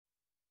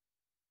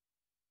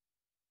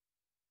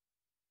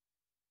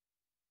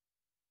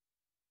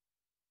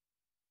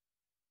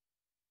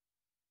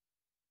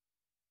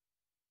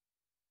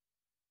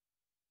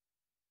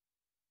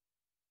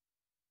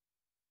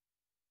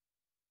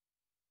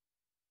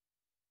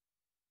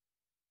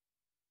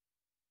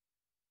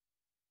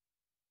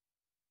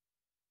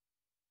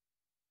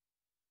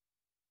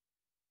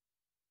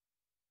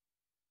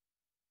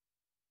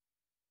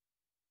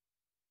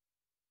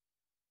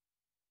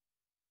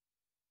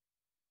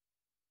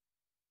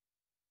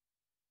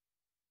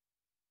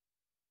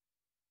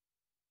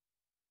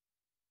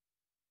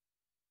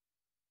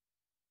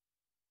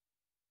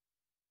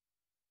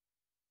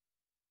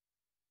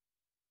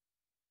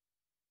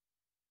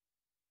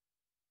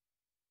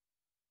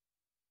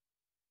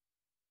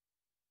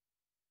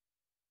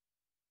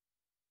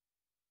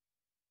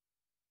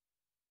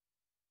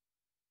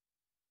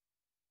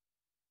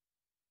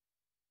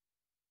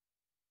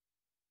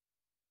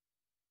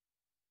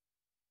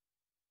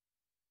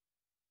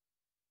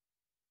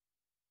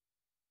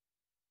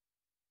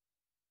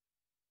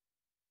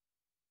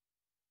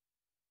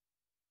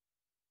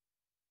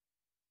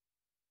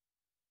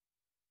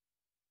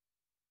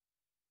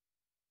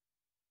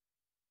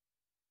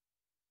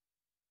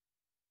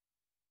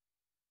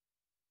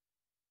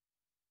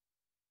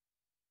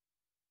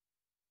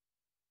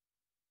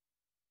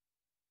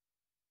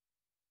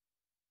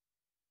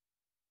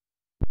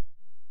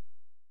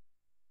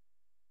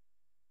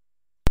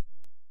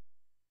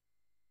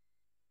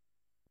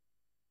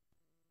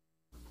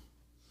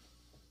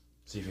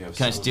See if you have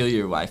Can I sound. steal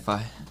your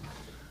Wi-Fi?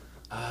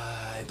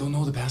 I don't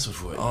know the password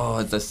for it. Oh,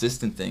 it's the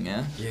assistant thing,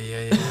 yeah?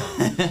 Yeah.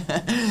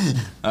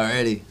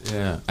 Alrighty.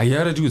 Yeah. I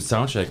gotta do a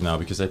sound check now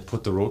because I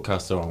put the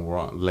roadcaster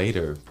on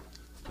later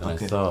than I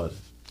thought.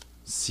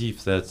 See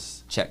if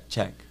that's...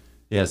 Check.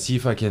 Yeah, see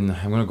if I can...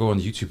 I'm gonna go on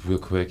YouTube real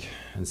quick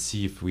and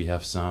see if we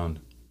have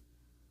sound.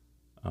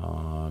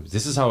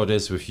 This is how it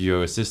is if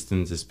your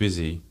assistant is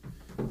busy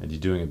and you're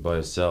doing it by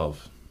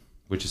yourself,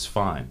 which is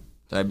fine.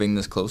 Did I bring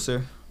this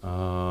closer?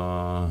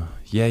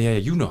 Yeah,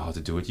 you know how to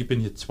do it. You've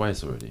been here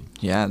twice already.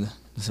 Yeah,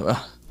 so,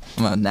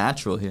 I'm a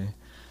natural here.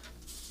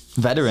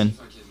 Veteran.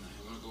 I'm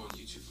gonna go on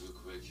YouTube real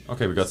quick.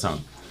 Okay, we got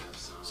sound.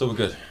 So we're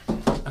good.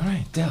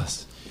 Alright,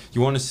 Dallas.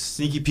 You want a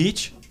sneaky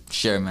peach?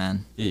 Sure,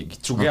 man. Yeah,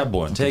 grab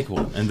one, take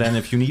one. And then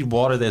if you need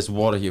water, there's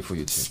water here for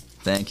you too.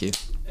 Thank you.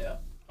 Yeah.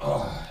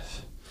 Oh.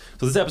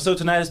 So this episode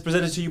tonight is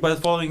presented to you by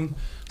the following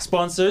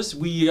sponsors.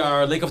 We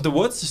are Lake of the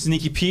Woods.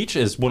 Sneaky Peach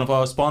is one of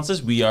our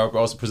sponsors. We are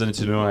also presented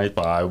tonight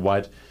by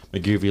White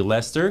McGilvey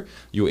Leicester,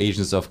 your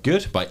agents of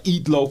good, by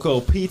Eat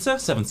Local Pizza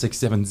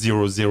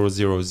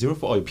 767-0000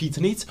 for all your pizza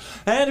needs.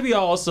 And we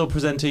are also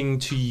presenting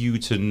to you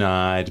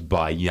tonight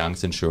by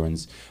Young's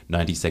Insurance.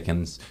 90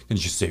 seconds can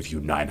just save you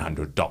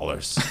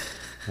 $900.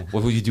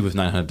 What would you do with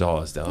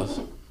 $900, Dallas?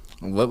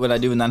 What would I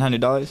do with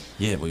 $900?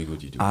 Yeah, what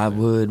would you do? I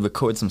would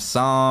record some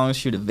songs,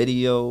 shoot a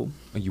video.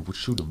 Oh, you would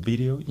shoot a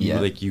video?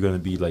 Yeah. You're gonna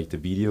be like the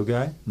video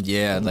guy?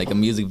 Yeah, like a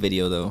music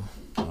video though.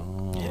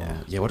 Oh.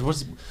 Yeah. Yeah,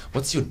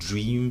 what's your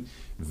dream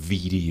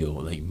video,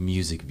 like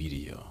music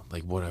video?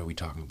 Like what are we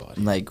talking about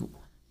here? Like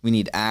we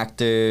need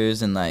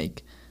actors and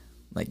like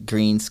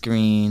green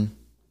screen.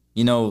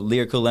 You know,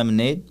 Lyrical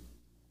Lemonade?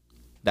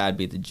 That'd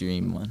be the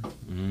dream one.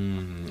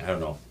 I don't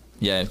know.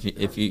 Yeah,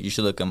 if you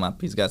should look him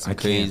up. He's got some I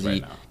can't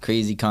right now.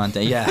 crazy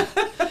content. Yeah.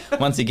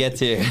 Once he gets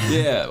here.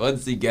 Yeah,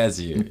 once he gets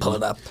here. Pull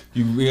it up.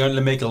 We're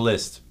gonna make a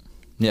list.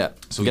 Yeah.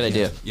 So good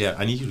idea. Yeah,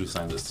 I need you to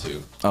sign this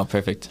too. Oh,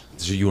 perfect.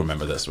 So you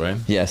remember this, right?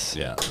 Yes.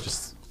 Yeah,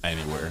 just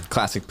anywhere.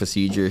 Classic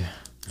procedure.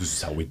 This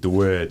is how we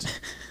do it.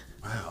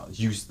 Wow.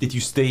 Did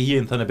you stay here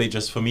in Thunder Bay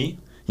just for me?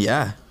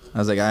 Yeah. I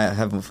was like, I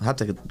have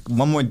to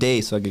one more day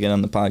so I could get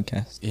on the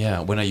podcast. Yeah.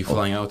 When are you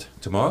flying out?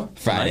 Tomorrow?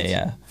 Friday, Tonight?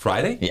 yeah.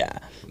 Friday? Yeah.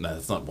 No,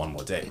 that's not one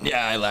more day.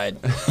 Yeah, I lied.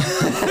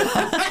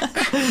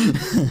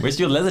 Where's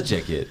your leather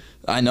jacket?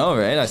 I know,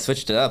 right? I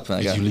switched it up.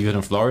 Did you leave it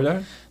in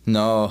Florida?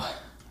 No.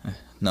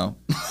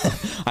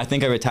 I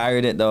think I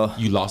retired it though.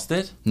 You lost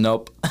it?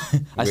 Nope.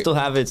 I still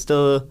have it.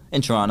 Still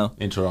in Toronto.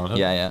 In Toronto?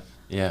 Yeah.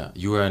 Yeah.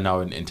 You are now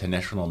an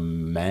international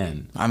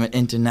man. I'm an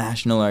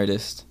international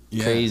artist.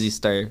 Yeah. Crazy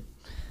star.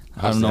 I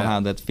How's don't know that? how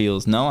that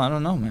feels. No, I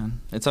don't know, man.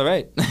 It's all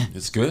right.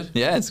 It's good?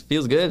 Yeah, it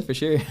feels good for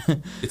sure.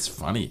 It's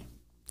funny.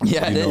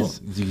 Yeah, it know,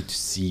 is. you get to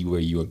see where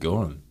you are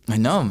going. I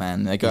know,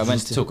 man. Like You I went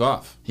just to took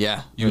off.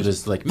 Yeah. You were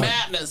just like,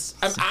 madness,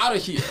 I'm out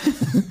of here.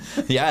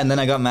 Yeah, and then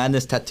I got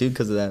madness tattooed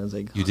because of that. I was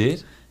like, You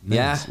did?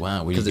 yeah. Nice.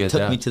 Wow, where did Because you it get took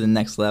that? me to the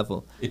next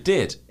level It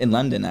did? in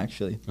London,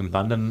 actually. In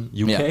London,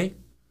 UK?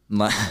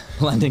 Yeah.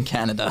 London,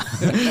 Canada.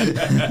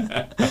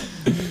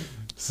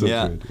 So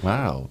Yeah. good.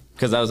 Wow.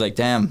 Because I was like,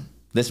 damn,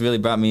 this really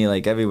brought me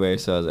like everywhere.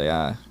 So I was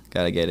like,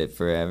 gotta get it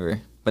forever.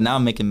 But now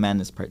I'm making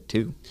Madness Part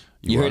 2.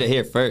 You heard are? it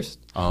here first.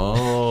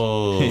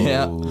 Oh.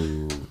 Yeah.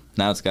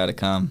 Now it's gotta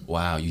come.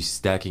 Wow, you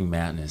stacking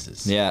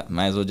madnesses. Yeah,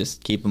 might as well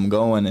just keep them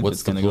going if What's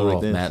it's the gonna go plural like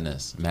of this.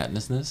 madness?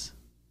 Madnessness?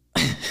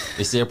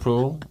 Is there a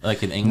plural?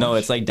 Like in English? No,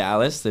 it's like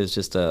Dallas. There's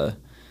just a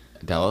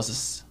Dallas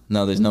is...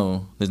 no. There's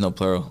no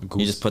plural. Goose.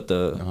 You just put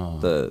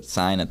the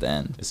sign at the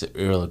end. It's an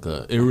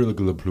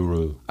irregular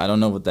plural. I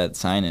don't know what that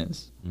sign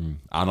is.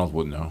 Arnold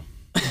would know.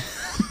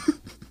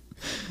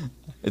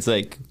 It's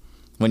like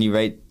when you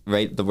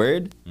write the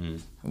word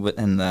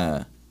and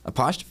the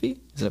apostrophe.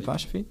 Is it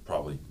apostrophe?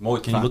 Probably. Mo,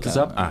 can you look this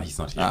up? He's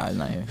not here. He's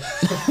not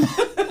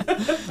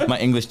here. My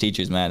English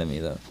teacher's mad at me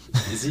though.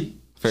 Is he?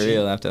 For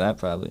real, after that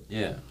probably.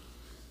 Yeah.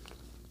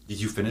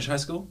 Did you finish high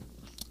school?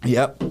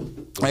 Yep.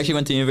 I actually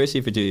went to university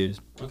for 2 years.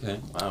 Okay.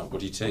 Wow. What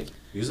do you take?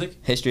 Music?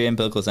 History and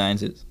political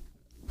sciences.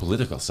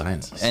 Political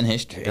sciences. And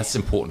history. That's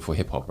important for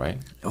hip hop, right?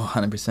 Oh,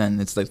 100%.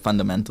 It's like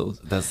fundamentals.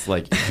 That's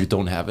like, if you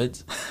don't have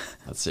it,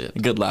 that's it.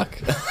 Good luck.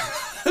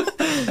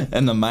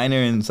 And the minor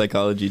in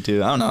psychology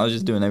too. I don't know. I was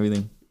just doing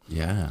everything.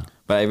 Yeah.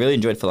 But I really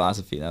enjoyed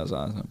philosophy. That was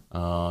awesome.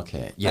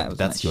 Okay. Yeah, was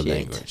that's my your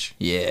shit. language.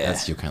 Yeah.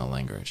 That's your kind of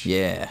language.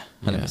 Yeah,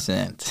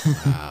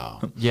 100%.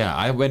 Wow. Yeah,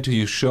 I went to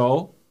your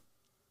show.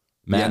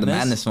 Yeah, the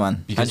Madness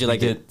one. Because How'd you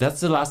like it?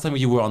 That's the last time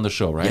you were on the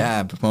show, right?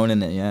 Yeah,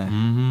 promoting it, yeah.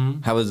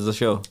 Mm-hmm. How was the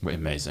show?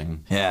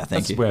 Amazing. Yeah,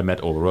 thank you. That's where I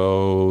met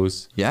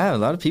Rose, Yeah, a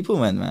lot of people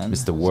went, man. Mr. It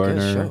was a good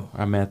Werner. show.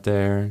 I met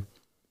there.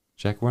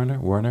 Jack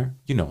Werner?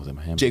 You know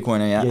him. Jake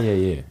Warner, yeah.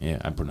 Yeah.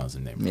 I pronounced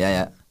the name.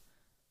 Yeah.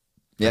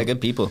 Yeah,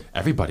 good people.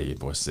 Everybody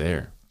was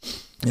there.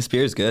 This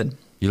beer is good.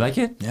 You like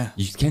it? Yeah.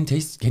 You can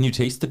taste. Can you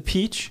taste the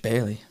peach?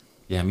 Barely.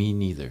 Yeah, me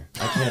neither.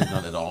 I can't.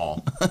 Not at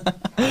all. I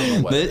don't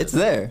know what But it it's is.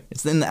 there.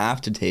 It's in the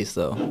aftertaste,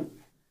 though.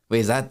 Wait,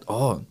 is that...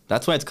 Oh,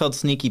 that's why it's called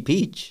Sneaky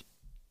Peach.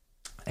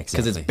 Because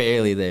Exactly. it's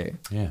barely there.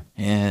 Yeah.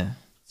 Yeah.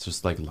 It's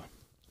just like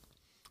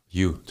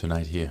you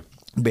tonight here.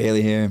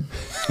 Barely here.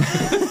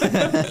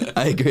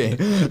 I agree.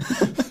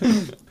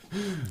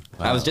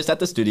 I was Wow. just at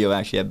the studio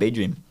actually at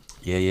Baydream.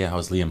 Yeah.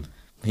 How's Liam?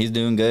 He's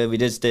doing good. We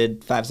just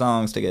did 5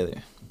 songs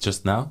together,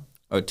 Just now?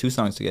 or 2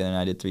 songs together, and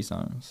I did 3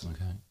 songs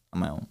Okay. on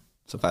my own.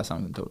 So 5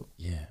 songs in total.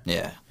 Yeah.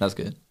 Yeah, that's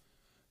good.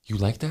 You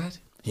like that?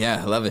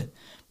 Yeah, I love it.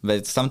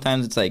 But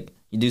sometimes it's like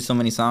you do so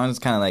many songs, it's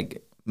kind of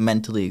like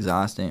mentally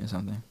exhausting or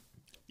something.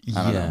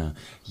 I don't know.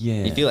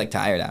 Yeah. You feel like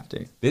tired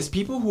after. There's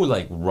people who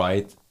like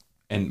write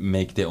and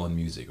make their own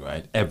music,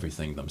 right?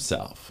 Everything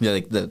themselves. Yeah,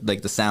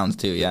 like the sounds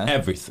too. Yeah.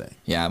 Everything.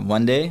 Yeah.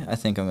 One day, I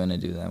think I'm gonna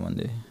do that one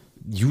day.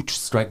 You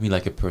strike me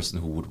like a person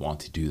who would want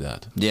to do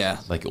that. Yeah.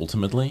 Like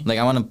ultimately, Like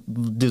I want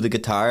to do the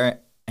guitar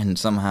and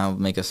somehow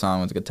make a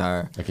song with the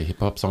guitar. like a hip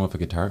hop song with a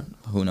guitar.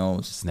 Who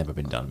knows? It's never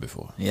been done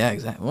before. Yeah,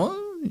 exactly. Well,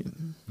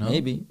 No?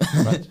 maybe.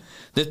 Right.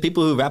 There's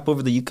people who rap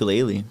over the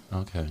ukulele.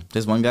 Okay.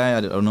 There's one guy,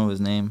 I don't know his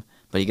name,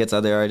 but he gets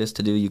other artists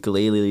to do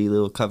ukulele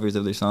little covers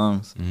of their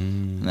songs.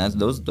 And that's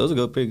those will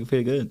go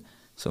pretty good.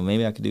 So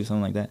maybe I could do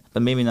something like that.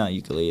 But maybe not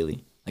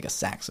ukulele, like a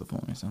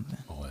saxophone or something.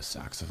 Oh, a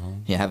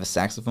saxophone. Yeah, have a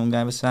saxophone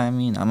guy beside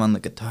me and I'm on the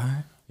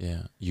guitar.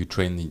 Yeah. You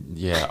train the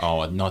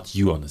Oh, not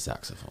you on the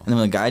saxophone. And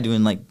then a guy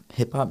doing like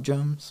hip hop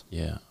drums.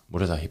 Yeah.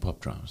 What are hip hop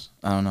drums?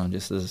 I don't know,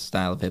 just the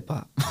style of hip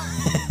hop.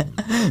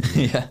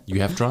 Yeah. You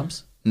have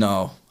drums?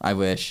 No, I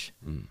wish.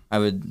 I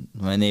would.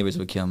 My neighbors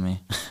would kill me.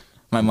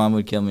 My mom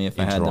would kill me if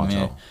I In had them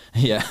here. Toronto.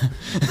 Yeah.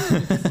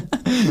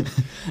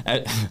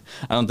 I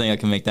don't think I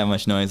can make that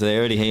much noise. They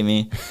already hate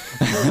me.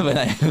 But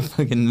I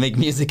fucking make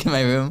music in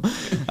my room.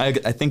 I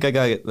think I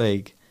got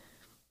like,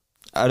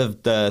 out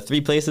of the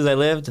 3 places I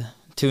lived,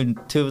 two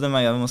of them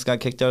I almost got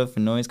kicked out of for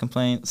noise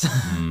complaints.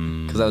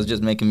 Because I was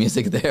just making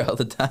music there all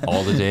the time.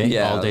 All the day?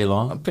 Yeah. All day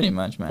long? Pretty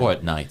much, man. Or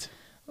at night?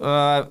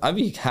 I'd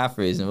be half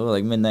reasonable.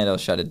 Like midnight, I'll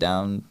shut it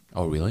down.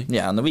 Oh, really?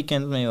 Yeah, on the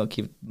weekends, maybe I'll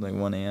keep like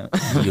 1 a.m.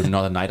 You're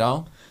not a night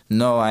owl?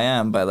 No, I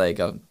am, but like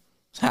I'm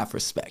half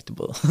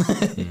respectable.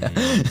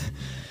 Yeah.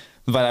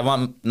 But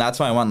that's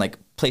why I want like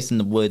place in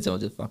the woods. I'll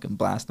just fucking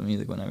blast the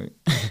music whenever.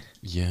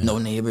 Yeah. No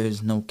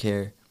neighbors, no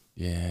care.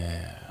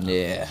 Yeah.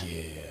 Yeah.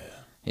 Yeah.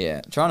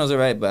 Yeah. Toronto's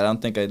alright, but I don't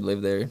think I'd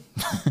live there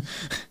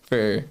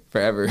for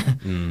forever.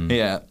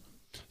 Yeah.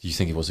 You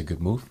think it was a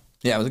good move?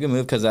 Yeah, it was a good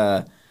move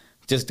because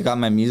just got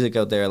my music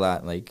out there a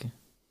lot, like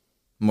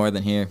more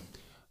than here.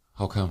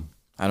 How come?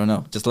 I don't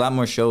know. Just a lot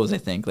more shows, I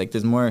think. Like,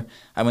 there's more.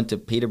 I went to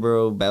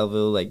Peterborough,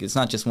 Belleville. Like, it's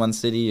not just one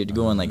city. You're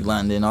going, like,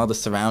 London, all the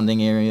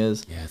surrounding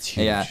areas. Yeah, it's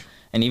huge. Yeah.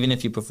 And even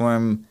if you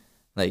perform,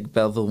 like,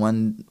 Belleville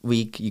one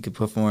week, you could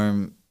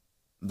perform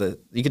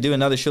you could do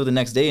another show the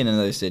next day in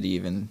another city,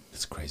 even.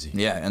 It's crazy.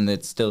 Yeah, and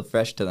it's still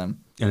fresh to them.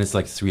 And it's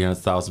like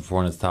 300,000,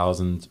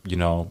 400,000, you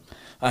know.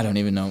 I don't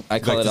even know. I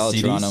call like it the all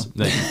cities. Toronto.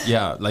 Like,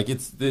 yeah, like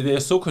they're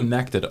so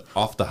connected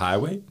off the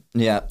highway.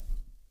 Yeah.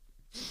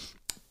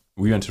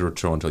 We went to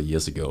Toronto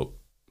years ago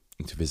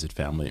to visit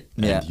family.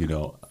 And, Yeah. you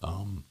know,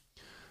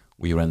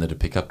 we rented a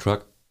pickup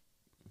truck.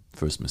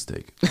 First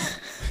mistake.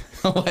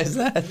 Why is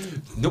that?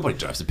 Nobody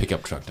drives a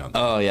pickup truck down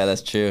there. Oh, yeah,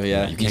 that's true.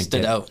 Yeah. you You can't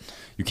stood get- out.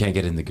 You can't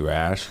get in the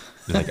garage,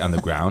 like on the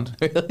ground.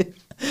 Really?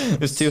 It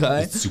was too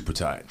high? It's super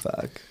tight.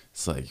 Fuck.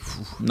 It's like,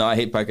 phew, No, I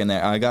hate parking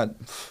there. I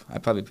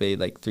probably paid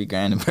like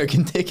 $3,000 in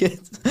parking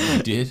tickets.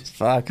 you did?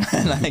 Fuck,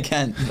 man, I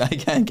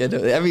can't get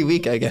it. Every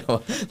week I get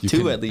one. You 2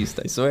 can- at least,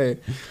 I swear.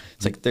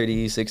 It's like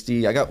 30,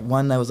 60. I got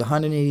one that was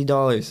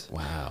 $180.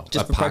 Wow.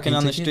 Just A for parking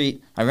on the ticket?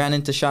 street. I ran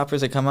into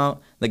shoppers, I come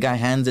out, the guy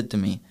hands it to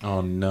me.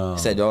 Oh, no. He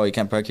said, "Oh, you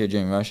can't park here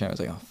during rush hour." I was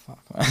like, "Oh, fuck."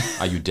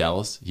 Are you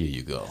Dallas? Here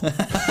you go.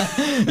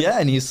 Yeah,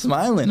 and he's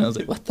smiling. I was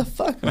like, "What the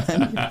fuck,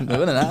 man?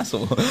 What an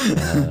asshole."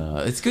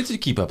 It's good to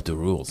keep up the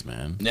rules,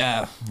 man.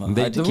 Yeah, well,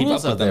 The hard to keep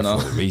rules up are with there them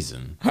for though. a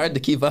reason. Hard to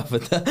keep up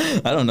with that.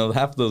 I don't know,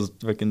 half those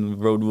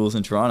freaking road rules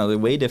in Toronto, they're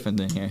way different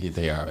than here. Yeah,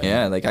 they are. Man.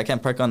 Yeah, like I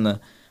can't park on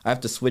I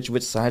have to switch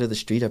which side of the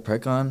street I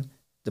park on,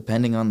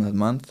 depending on the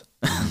month.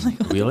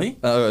 Really?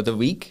 Or the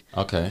week.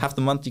 Okay. Half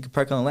the month you can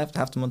park on the left,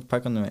 half the month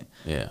park on the right.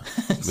 Yeah.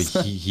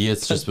 But here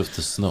it's just with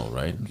the snow,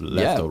 right?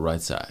 Left Yeah. or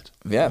right side.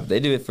 Yeah,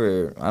 they do it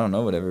for, I don't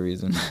know, whatever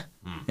reason.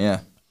 Hmm. Yeah.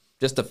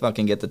 Just to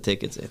fucking get the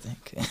tickets, I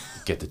think.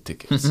 Get the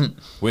tickets.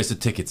 Where's the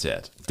tickets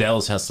at?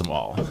 Dallas has them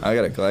all. I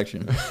got a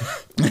collection.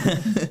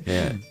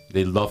 Yeah.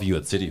 They love you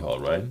at City Hall,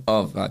 right?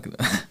 Oh, fuck.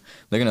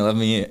 They're going to love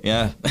me,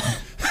 yeah.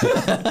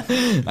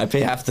 I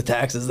pay half the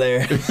taxes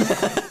there.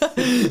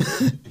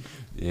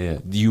 Yeah.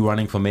 You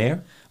running for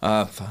mayor?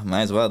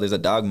 Might as well. There's a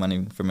dog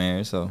money for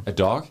mayor, so. A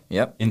dog?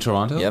 Yep. In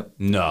Toronto? Yep.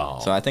 No.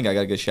 So I think I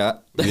got a good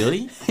shot.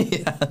 Really?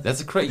 Yeah.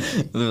 That's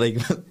crazy. Like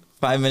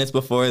 5 minutes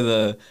before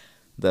the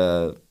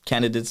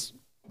candidates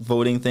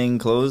voting thing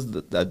closed,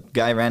 the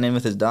guy ran in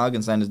with his dog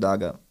and signed his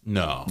dog up.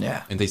 No.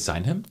 Yeah. And they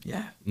signed him?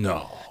 Yeah.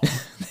 No.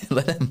 They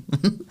let him.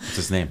 What's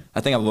his name?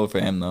 I think I'll vote for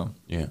him though.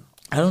 Yeah.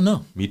 I don't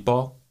know.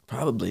 Meatball?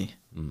 Probably.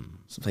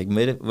 So like,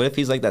 what if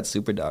he's like that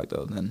super dog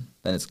though? Then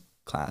it's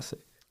classic.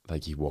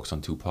 Like he walks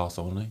on 2 paws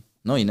only?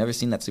 No, you never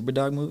seen that super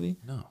dog movie?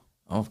 No.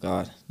 Oh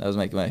god, that was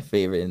my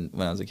favorite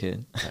when I was a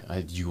kid.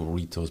 You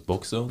read those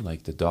books though,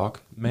 like the Dog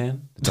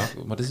Man. The dog,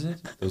 what is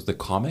it? Those the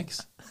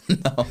comics.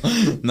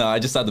 No, I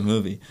just saw the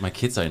movie. My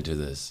kids are into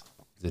this.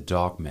 The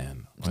Dog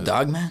Man.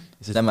 Dog Man?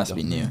 Is it That must Dog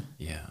be new. Man?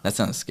 Yeah. That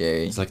sounds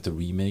scary. It's like the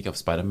remake of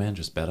Spider-Man,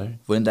 just better.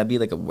 Wouldn't that be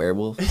like a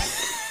werewolf?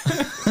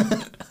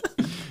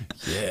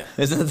 Yeah.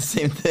 Isn't it the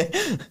same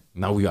thing?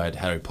 Now we are at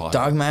Harry Potter.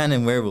 Dog Man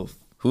and werewolf.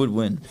 Who would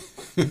win?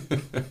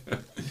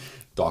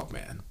 Dog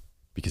Man.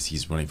 Because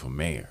he's running for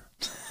mayor.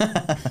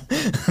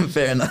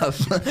 Fair enough.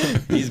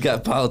 He's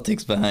got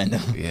politics behind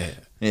him. Yeah.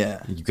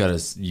 Yeah. You gotta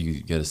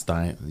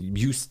study.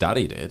 You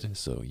studied it,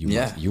 so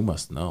you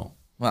must know.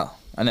 Well,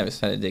 I never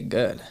said I did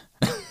good.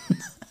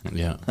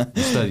 Yeah.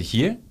 You studied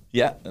here?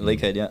 Yeah,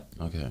 Lakehead, yeah.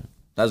 Okay.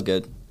 That was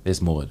good.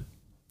 There's more.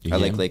 I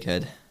like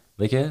Lakehead.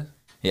 Lakehead?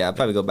 Yeah, I'll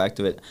probably go back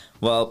to it.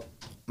 Well,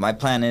 my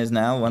plan is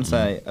now, once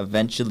I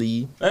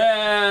eventually...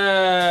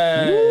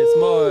 Hey! It's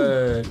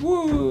more.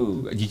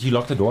 Woo! Did you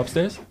lock the door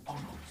upstairs?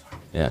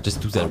 Yeah,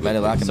 just do that. Better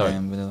lock it, Sorry.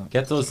 man.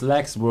 Get those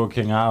legs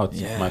working out,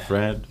 Yeah. my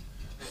friend.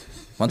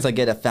 Once I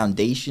get a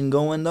foundation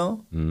going,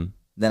 though,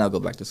 then I'll go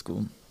back to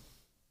school.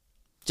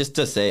 Just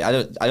to say, I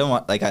don't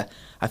want, like,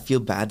 I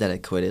feel bad that I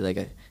quit it. Like,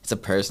 it's a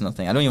personal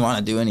thing. I don't even want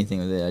to do anything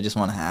with it. I just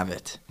want to have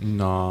it.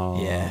 No.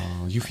 Yeah.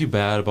 You feel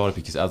bad about it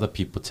because other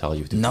people tell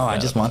you to. No, feel I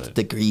bad just about want the it.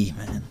 degree,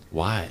 man.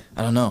 Why?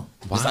 I don't know.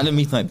 Just Why?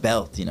 underneath my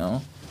belt, you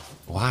know?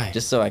 Why?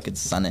 Just so I could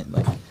sun it,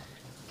 like,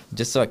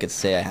 just so I could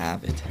say I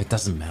have it. It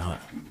doesn't matter.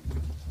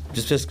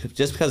 Just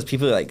because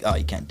people are like, oh,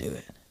 you can't do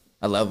it.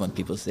 I love when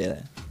people say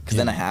that, because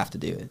then I have to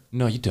do it.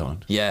 No, you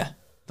don't. Yeah.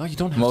 No, you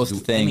don't have Most to do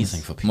things.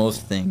 anything for people.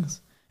 Most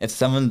things. If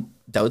someone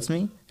doubts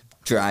me, it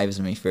drives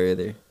me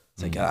further.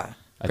 It's like,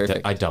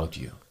 perfect. I doubt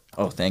you.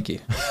 Oh, thank you.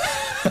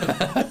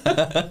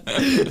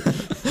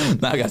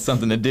 Now I got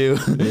something to do.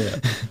 Yeah.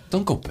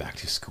 Don't go back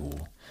to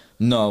school.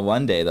 No,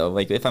 one day though.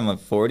 Like if I'm at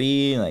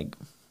 40, like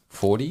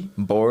 40?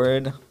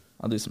 bored,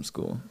 I'll do some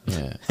school.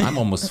 Yeah. I'm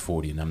almost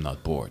 40 and I'm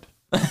not bored.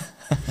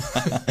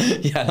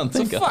 Yeah, I don't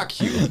think. fuck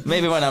you.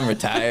 Maybe when I'm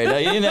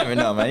retired. You never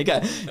know, man. You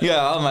got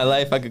all my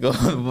life. I could go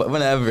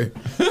whenever.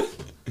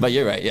 But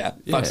you're right. Yeah.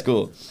 Yeah. Fuck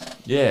school.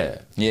 Yeah.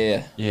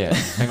 Yeah. Yeah.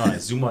 Hang on. I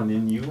zoom on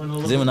in you in a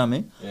little Zooming bit. on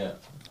me. Yeah.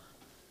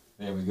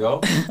 There we go.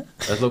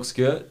 That looks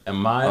good. And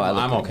mine, Oh, I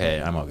look I'm good.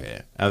 okay. I'm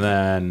okay. And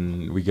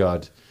then we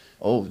got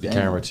Oh, the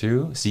camera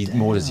too. See,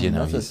 Maud is here now.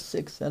 That's a He's,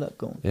 sick setup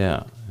going.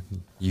 yeah.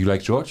 You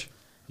like George?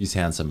 He's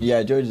handsome.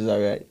 Yeah, George is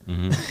alright.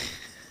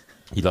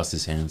 He lost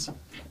his hands.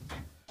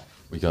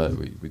 We got.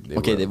 They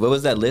Okay, were- what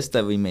was that list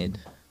that we made?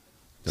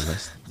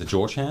 the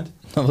George hand.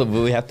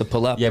 We have to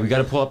pull up. Yeah, we got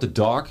to pull up the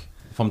dog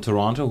from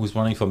Toronto who's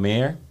running for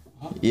mayor.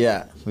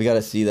 Yeah, we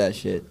gotta see that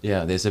shit.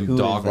 Yeah, there's a Who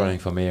dog is that? running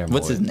for mayor.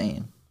 What's boy. his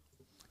name?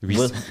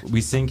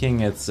 We're thinking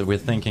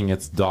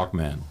it's Dog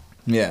Man.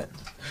 Yeah,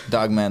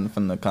 Dogman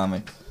from the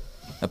comic,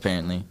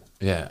 apparently.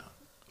 Yeah.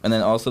 And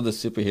then also the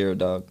superhero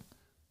dog,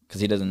 because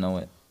he doesn't know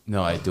it.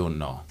 No, I don't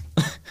know.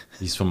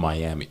 He's from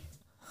Miami.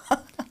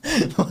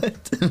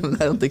 What?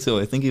 I don't think so.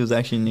 I think he was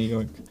actually in New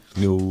York.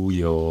 New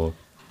York.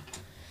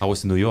 How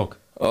was New York?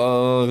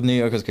 Oh, New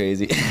York was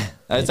crazy.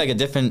 It's like a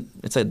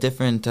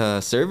different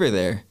server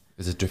there.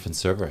 It's a different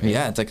server. Hey?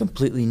 Yeah, it's a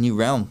completely new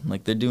realm.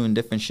 Like they're doing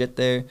different shit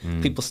there.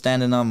 People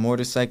standing on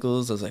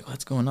motorcycles. I was like,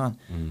 what's going on?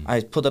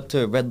 I pulled up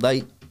to a red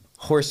light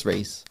horse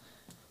race.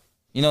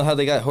 You know how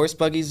they got horse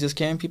buggies just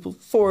carrying people?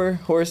 4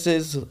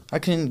 horses. I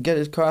couldn't get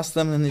across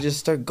them, and they just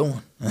start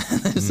going.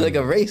 It's like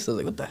a race. I was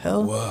like, what the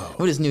hell? Whoa.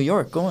 What is New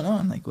York going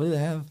on? Like, what do they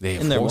have They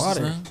have in their horses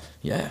water? now?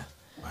 Yeah.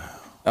 Wow.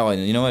 Oh,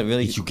 and you know what?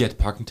 Really? Did you get a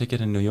parking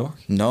ticket in New York?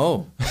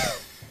 No.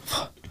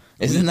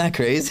 Isn't that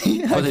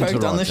crazy? I But in parked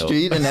on the Toronto.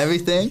 street and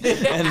everything,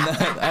 and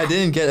I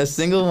didn't get a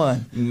single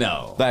one.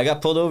 No. But I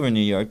got pulled over in New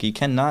York. You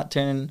cannot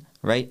turn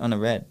right on a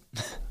red.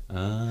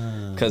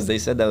 Because they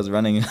said that was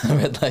running a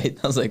red light.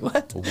 I was like,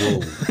 what?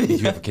 Whoa. Did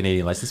you have a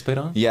Canadian license plate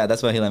on? Yeah,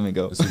 that's why he let me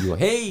go. So you go,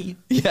 hey.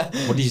 Yeah.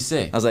 What did you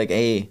say? I was like,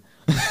 hey.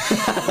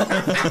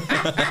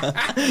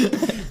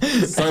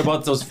 Sorry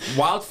about those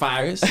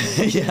wildfires.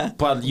 Yeah.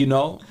 But you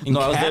know, in No,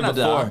 I was Canada,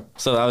 there before.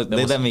 So they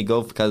was- let me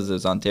go because it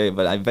was Ontario.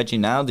 But I bet you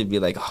now they'd be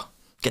like, oh,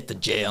 get to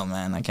jail,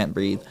 man. I can't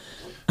breathe.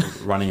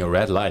 running a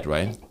red light,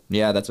 right?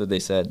 Yeah, that's what they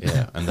said.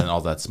 Yeah, and then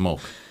all that smoke.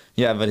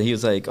 Yeah, but he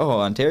was like, oh,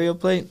 Ontario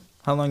plate?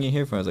 How long you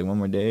here for? I was like, 1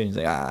 more day. He's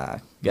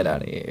like, get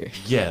out of here.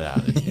 Get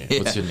out of here. Yeah.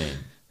 What's your name?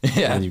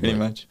 Yeah, And you pretty go,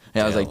 much.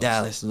 Yeah, I was like,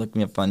 Dallas. Dallas, look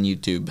me up on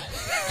YouTube.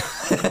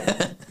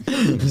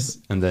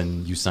 And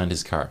then you signed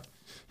his car.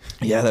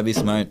 Yeah, that'd be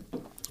smart.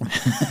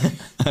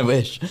 I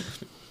wish.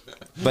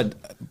 But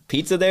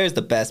pizza there is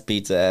the best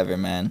pizza ever,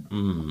 man.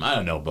 I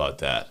don't know about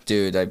that.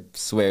 Dude, I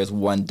swear it's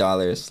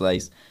 $1 a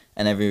slice.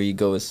 And everywhere you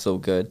go is so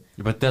good.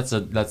 But that's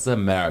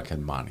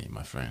American money,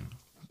 my friend.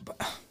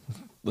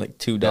 Like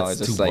 $2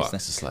 That's a $2 slice. a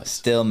slice.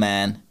 Still,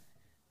 man.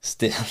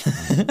 Still.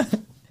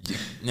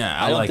 Yeah,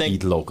 I I don't like think-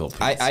 eat local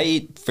pizza. I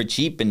eat for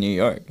cheap in New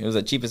York. It was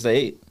the cheapest I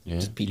ate. yeah?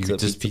 Just pizza. You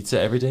just pizza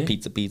every day?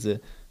 Pizza.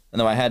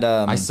 No, I had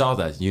I saw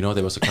that. You know,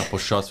 there was a couple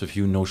shots with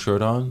you no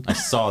shirt on. I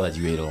saw that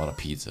you ate a lot of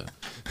pizza.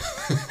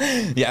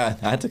 yeah,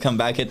 I had to come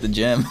back hit the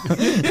gym.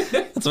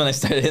 That's when I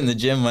started hitting the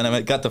gym. When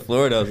I got to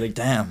Florida, I was like,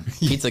 damn,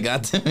 pizza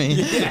got to me.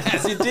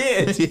 Yes, it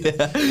did.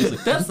 Yeah. I was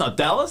like, that's not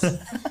Dallas.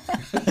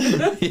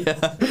 Yeah,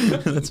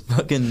 that's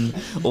fucking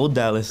old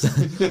Dallas.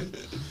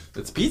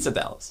 It's pizza,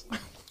 Dallas.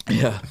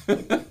 Yeah.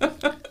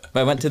 But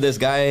I went to this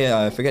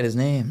guy, I forget his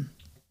name.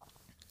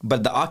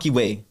 But the Aki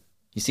way.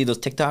 You see those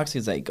TikToks?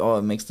 He's like, oh,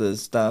 it makes the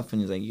stuff.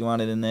 And he's like, you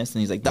want it in this? And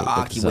he's like, the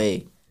Aki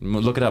way.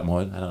 Look it up,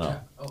 Moy. I don't know. Yeah.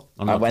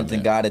 Oh. I went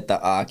and got it the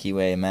Aki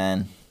way,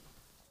 man.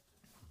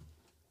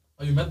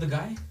 Oh, you met the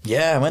guy?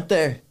 Yeah, I went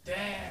there.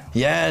 Damn.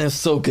 Yeah, it was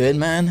so good,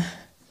 man.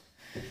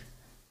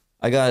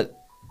 I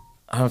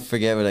don't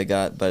forget what I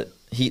got, but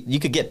you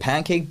could get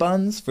pancake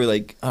buns for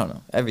like, I don't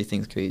know,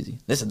 everything's crazy.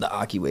 This is the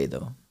Aki way,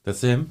 though.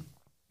 That's him?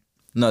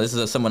 No, this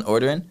is someone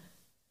ordering,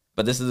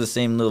 but this is the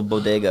same little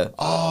bodega.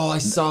 Oh, I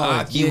saw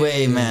it. Aki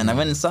way, man. I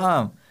went and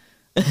saw him.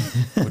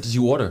 What did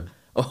you order?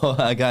 Oh,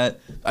 I got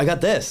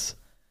this.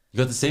 You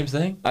got the same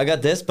thing? I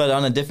got this, but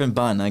on a different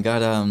bun. I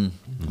got,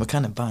 what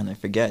kind of bun? I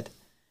forget.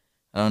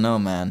 I don't know,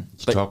 man.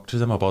 Did you talk to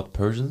them about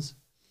Persians?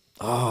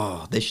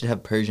 Oh, they should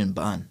have Persian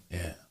bun.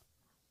 Yeah.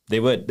 They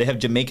would. They have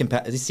Jamaican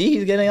patties. See,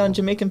 he's getting on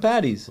Jamaican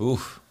patties.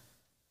 Oof.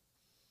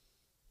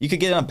 You could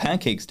get it on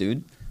pancakes,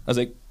 dude. I was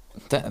like,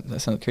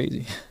 that sounds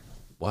crazy.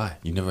 Why?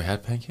 You never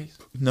had pancakes?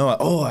 No,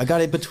 I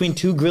got it between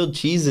 2 grilled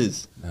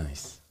cheeses.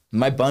 Nice.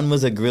 My bun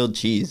was a grilled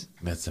cheese.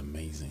 That's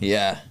amazing.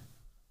 Yeah.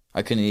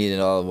 I couldn't eat it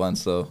all at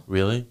once, though.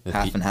 Really?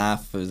 Half and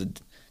half. It was a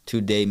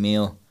 2-day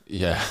meal.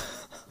 Yeah.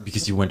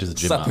 Because you went to the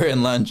gym. Supper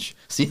and lunch.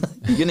 See,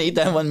 you gonna eat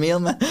that one meal,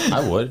 man?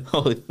 I would.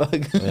 Holy fuck.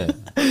 Yeah.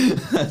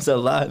 That's a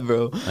lot,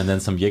 bro. And then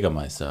some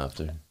Jägermeister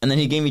after. And then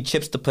he gave me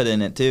chips to put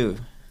in it, too.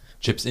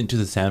 Chips into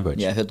the sandwich.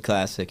 Yeah, hood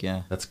classic,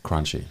 yeah. That's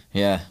crunchy.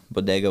 Yeah,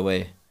 bodega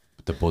way.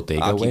 The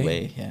bodega Aki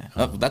way? yeah.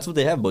 Oh, that's what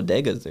they have,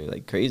 bodegas. They're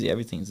like crazy.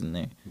 Everything's in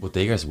there.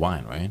 Bodega is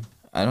wine, right?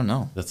 I don't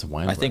know. That's a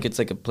wine. I think it's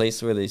like a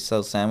place where they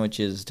sell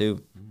sandwiches,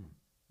 too.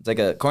 It's like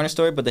a corner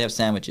store, but they have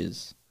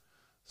sandwiches.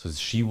 So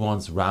she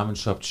wants ramen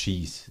shop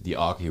cheese, the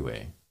Aki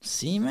way.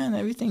 See, man,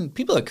 everything.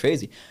 People are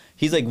crazy.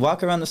 He's like,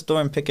 walk around the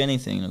store and pick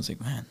anything. And I was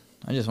like, man,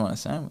 I just want a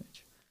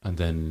sandwich. And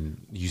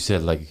then you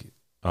said like,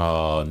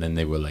 and then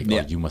they were like,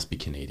 Yeah. oh, you must be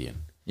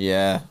Canadian.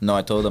 Yeah. No,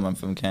 I told him I'm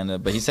from Canada.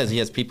 But he says he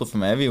has people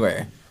from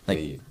everywhere. Like,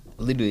 Hey.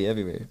 literally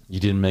everywhere.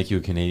 You didn't make you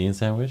a Canadian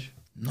sandwich?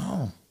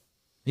 No.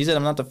 He said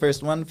I'm not the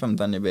first one from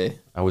Thunder Bay.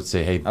 I would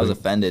say, hey, I was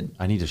offended.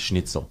 I need a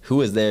schnitzel. Who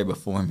was there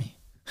before me?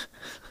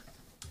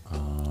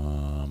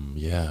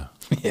 Yeah.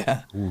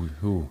 Yeah.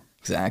 Who?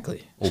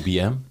 Exactly.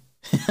 OBM?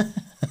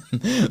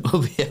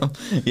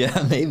 OBM.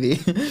 Yeah, maybe.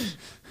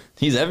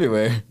 He's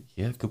everywhere.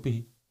 Yeah, it could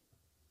be.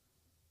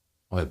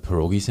 Oh, a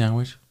pierogi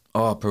sandwich?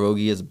 Oh,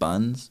 pierogi is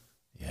buns.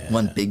 Yeah.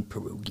 One big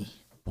pierogi.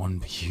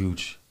 One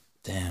huge.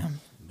 Damn.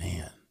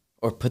 Man.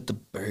 Or put the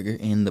burger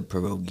in the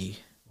pierogi.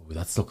 Oh,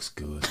 that looks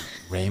good.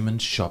 Ramen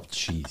chopped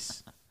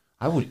cheese.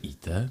 I would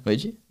eat that.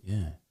 Would you?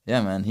 Yeah.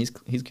 Yeah, man. He's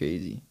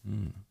crazy.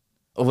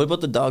 Oh, what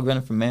about the dog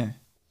running for mayor?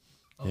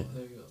 Oh, Yeah.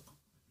 there you go.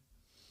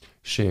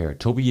 Share.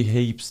 Toby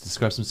Heaps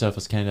describes himself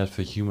as candidate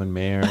for human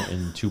mayor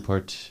in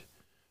 2-part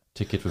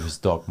ticket with his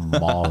dog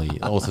Molly.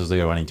 Also, they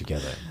are running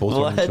together. Both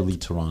running to What?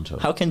 lead Toronto.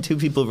 How can 2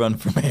 people run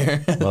for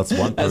mayor? Well, it's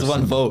one As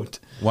one person. vote.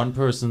 One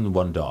person,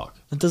 one dog.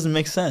 That doesn't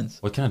make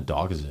sense. What kind of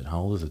dog is it?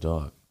 How old is the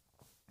dog?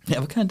 Yeah,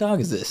 what kind of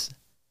dog is this?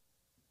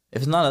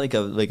 If it's not like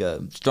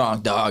a strong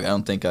dog, I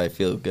don't think I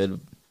feel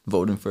good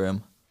voting for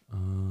him.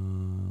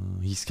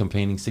 He's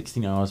campaigning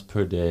 16 hours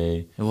per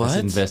day. What? He's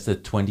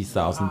invested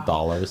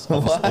 $20,000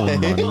 of his Why? own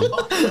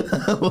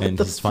money. And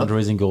his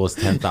fundraising goal is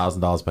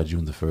 $10,000 by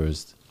June the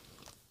 1st.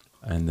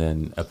 And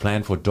then a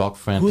plan for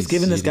dog-friendly Who's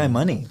giving this guy seating.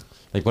 money?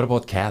 Like, what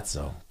about cats,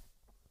 though?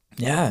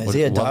 Yeah, is What-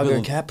 he a what dog or a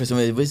will- cat person?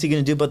 What is he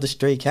gonna do about the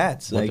stray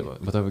cats? Like,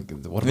 what about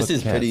this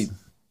is cats? pretty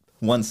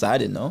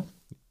one-sided, no?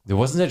 There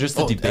wasn't there just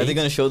a Oh, debate? are they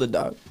gonna show the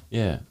dog?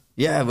 Yeah.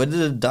 Yeah, what did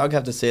the dog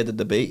have to say at the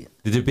debate?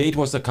 The debate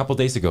was a couple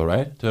days ago,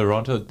 right? The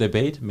Toronto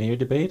debate, mayor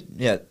debate.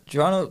 Yeah,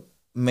 Toronto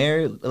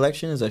mayor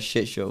election is a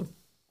shit show.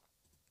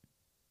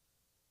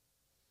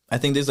 I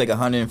think there's like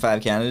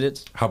 105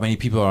 candidates. How many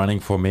people are running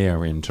for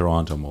mayor in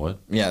Toronto, Mo?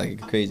 Yeah,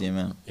 like a crazy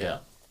amount. Yeah.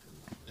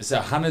 It's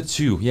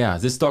 102. Yeah,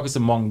 this dog is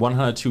among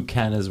 102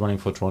 candidates running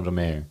for Toronto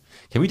mayor.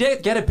 Can we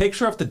get a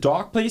picture of the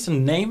dog, please,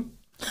 and name?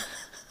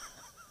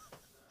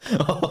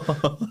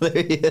 Oh, there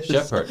he is.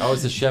 Shepherd. Oh,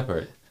 it's a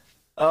shepherd.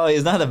 Oh,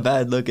 he's not a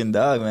bad-looking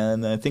dog,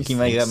 man. I think he You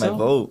might think get my so?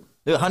 vote.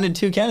 There are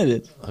 102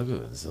 candidates. Look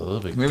at this. A little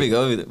bit. Here we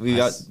go. We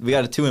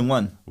got a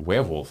 2-in-1.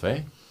 Werewolf,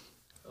 eh?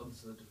 Oh, this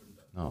is a different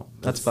dog. No.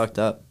 That's fucked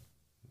up.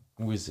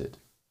 Who is it?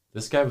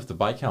 This guy with the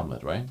bike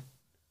helmet, right?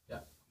 Yeah.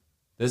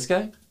 This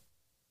guy?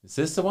 Is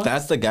this the one?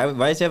 That's the guy.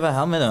 Why does he have a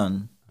helmet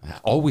on? I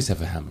always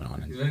have a helmet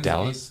on He's in wearing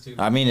Dallas. skates,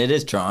 too. I mean, it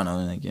is Toronto.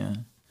 Like, yeah.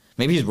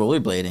 Maybe he's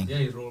rollerblading. Yeah,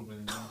 he's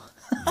rollerblading.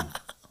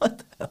 now.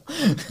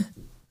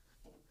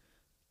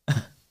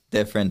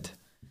 Different.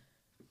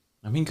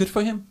 I mean, good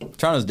for him.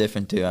 Toronto's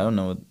different, too. I don't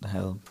know what the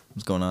hell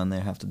was going on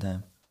there half the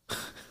time.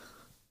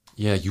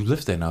 Yeah, you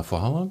lived there now for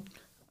how long?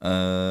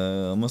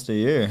 Almost a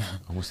year.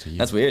 Almost a year.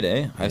 That's weird,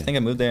 eh? I Yeah. think I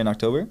moved there in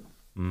October.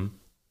 Mm.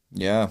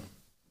 Yeah.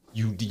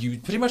 You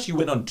pretty much you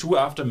went on tour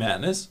after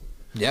Madness,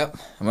 Yep.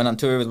 I went on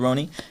tour with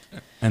Roni.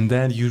 and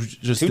then you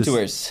just Two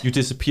tours. You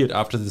disappeared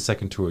after the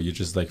second tour. You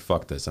just like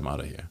fuck this, I'm out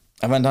of here.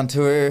 I went on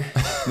tour.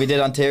 We did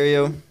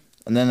Ontario.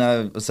 And then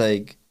I was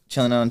like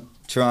chilling out in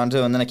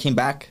Toronto, and then I came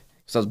back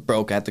because I was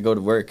broke. I had to go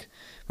to work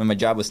when my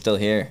job was still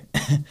here.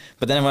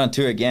 But then I went on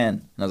tour again,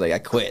 and I was like, I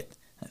quit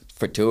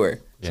for tour.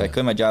 So I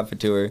quit my job for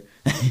tour,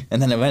 and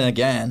then I went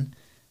again,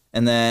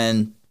 and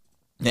then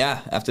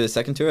after the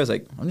second tour, I was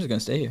like, I'm just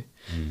gonna stay here,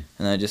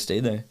 and I just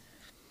stayed there.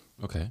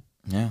 Okay.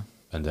 Yeah.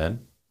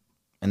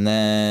 And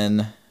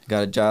then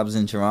got jobs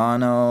in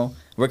Toronto.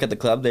 Work at the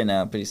club there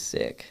now. Pretty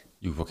sick.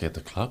 You work at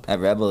the club? At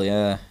Rebel,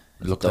 yeah.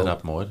 Look that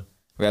up more.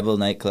 Rebel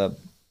nightclub.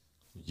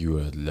 You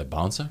a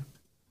bouncer?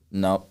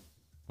 No.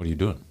 What are you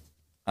doing?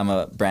 I'm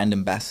a brand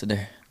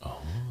ambassador. Oh.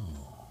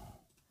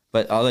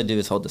 But all I do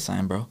is hold the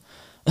sign, bro.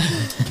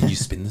 Can you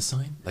spin the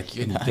sign? Like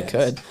you I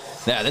could.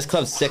 Yeah, this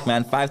club's sick,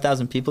 man.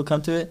 5,000 people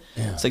come to it.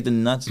 Yeah. It's like the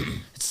nuts.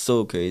 It's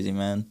so crazy,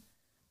 man.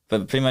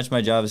 But pretty much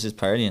my job is just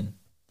partying.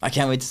 I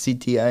can't wait to see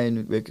T.I.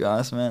 and Rick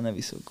Ross, man. That'd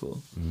be so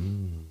cool.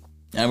 And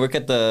I work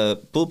at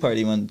the pool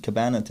party one,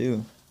 Cabana,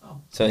 too.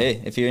 Oh. So,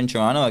 hey, if you're in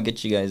Toronto, I'll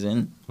get you guys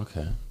in.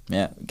 Okay.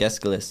 Yeah,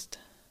 guest list.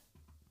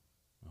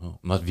 Oh,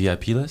 not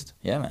VIP list?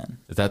 Yeah, man.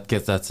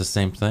 That's the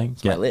same thing?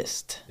 It's my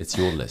list. It's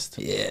your list.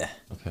 Yeah.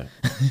 Okay.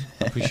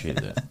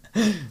 Appreciate that.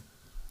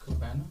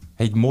 Cabana?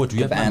 Hey, Mo, do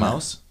you have my Cabana.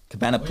 mouse?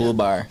 Cabana Pool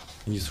Bar.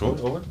 Can you throw it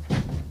over?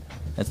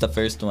 That's the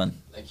first one.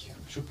 Thank you.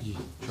 Should be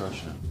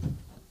charged now.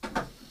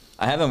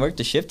 I haven't worked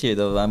a shift here,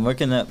 though. I'm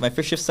working my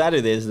first shift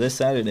Saturday is this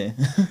Saturday.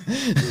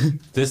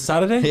 This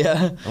Saturday?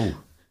 Yeah. Oh.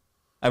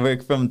 I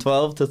work from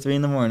 12 to 3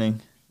 in the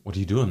morning. What are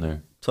you doing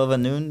there? 12 at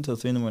noon till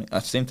 3 in the morning.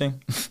 Same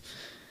thing.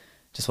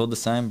 Just hold the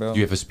sign, bro. Do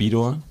you have a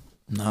Speedo on?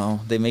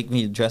 No, they make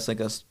me dress like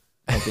a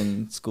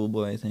fucking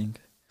schoolboy, I think.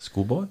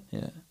 Schoolboy?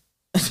 Yeah.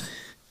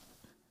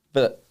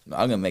 But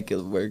I'm gonna make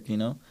it work, you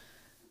know?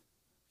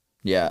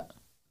 Yeah.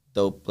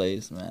 Dope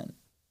place, man.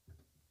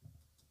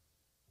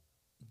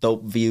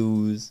 Dope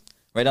views.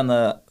 Right on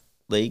the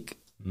lake.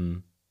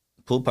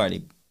 Pool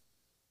party.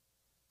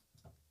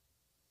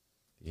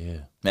 Yeah.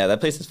 Yeah, that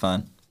place is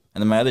fun.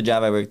 And then my other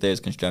job I work there is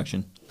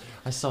construction.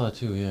 I saw that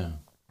too, yeah.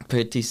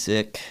 Pretty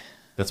sick.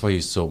 That's why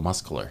you're so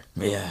muscular.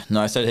 Yeah.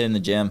 No, I started hitting the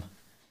gym.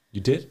 You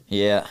did?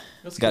 Yeah.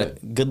 That's Got good.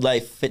 a good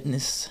life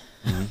fitness.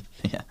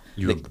 Yeah.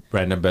 You're a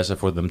brand ambassador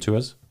for them too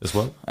as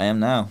well? I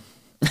am now.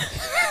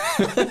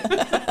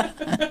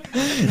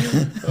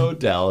 Oh,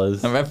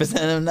 Dallas. I'm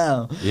representing him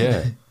now.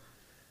 Yeah.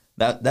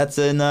 That's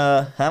in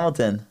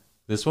Hamilton.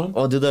 This one?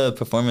 I'll do the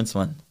performance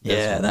one. This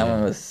Yeah, one, that yeah.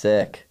 one was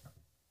sick.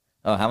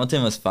 Oh,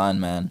 Hamilton was fun,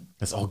 man.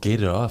 It's all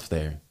gated off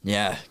there.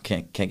 Yeah,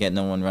 can't get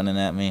no one running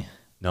at me.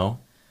 No?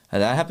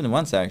 That happened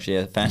once actually.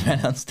 A fan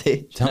ran on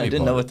stage. Tell me I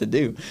didn't about know it. what to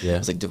do. Yeah. I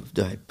was like, do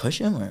I push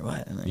him or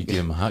what? And You like, give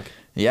him a hug?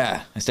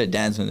 yeah, I started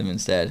dancing with him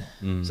instead.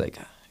 It's like,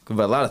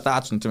 but a lot of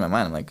thoughts went through my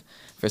mind. I'm like,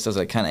 first I was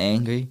like kind of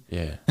angry.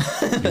 Yeah.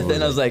 But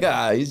then I was like,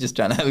 he's just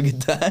trying to have a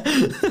good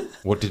time.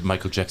 What did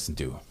Michael Jackson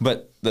do?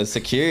 But the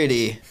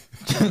security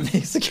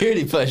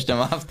pushed him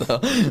off though.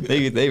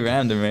 They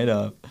rammed him right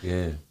off.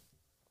 Yeah.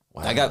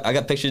 Wow. I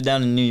got pictures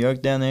down in New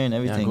York down there and Yeah,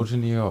 everything. go to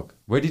New York.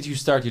 Where did you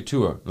start your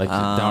tour? Like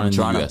down in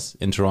Toronto. the US?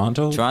 In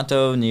Toronto?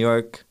 Toronto, New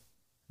York.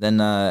 Then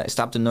I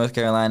stopped in North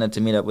Carolina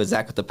to meet up with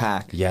Zach with the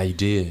Pack. Yeah, you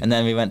did. And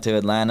then we went to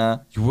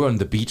Atlanta. You were on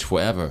the beach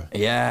forever.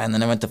 Yeah, and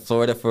then I went to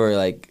Florida for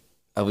like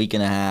a week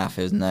and a half.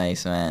 It was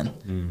nice,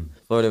 man.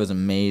 Florida was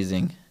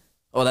amazing.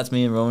 Oh, that's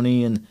me and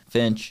Roni and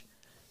Finch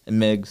and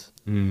Miggs.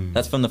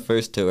 That's from the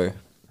first tour.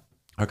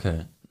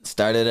 Okay.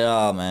 Started it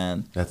all,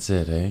 man. That's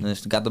it, eh? And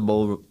just got the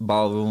ball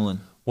rolling.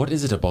 What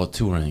is it about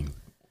touring?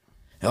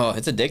 Oh,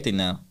 it's addicting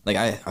now. Like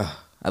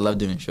I love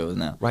doing shows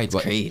now. Right.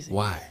 It's crazy.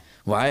 Why?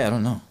 Why? I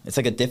don't know. It's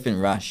like a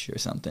different rush or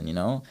something, you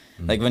know?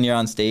 Like when you're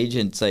on stage,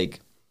 it's like,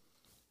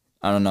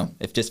 I don't know.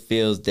 It just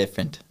feels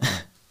different.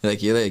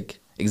 Like you're like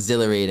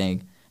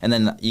exhilarating. And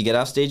then you get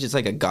off stage, it's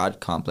like a God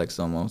complex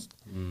almost.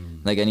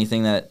 Like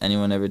anything that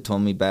anyone ever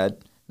told me bad,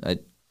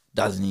 it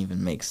doesn't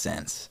even make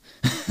sense,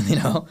 you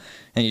know?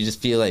 And you just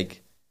feel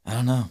like, I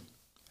don't know.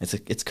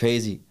 It's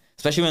crazy.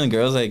 Especially when the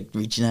girls like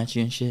reaching at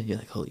you and shit. You're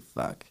like, holy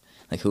fuck.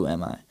 Like, who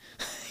am I?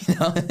 You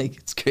know, like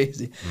it's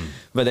crazy.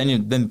 But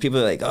then people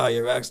are like, oh,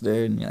 you're a rock star,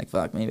 and you're like,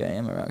 fuck, maybe I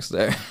am a rock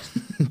star.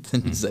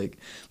 Then it's like,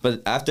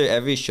 but after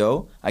every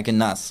show, I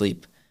cannot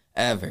sleep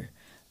ever.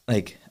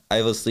 Like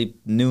I will sleep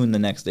noon the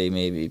next day,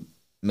 maybe,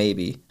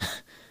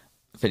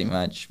 pretty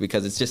much,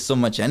 because it's just so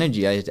much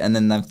energy. And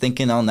then I'm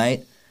thinking all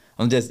night.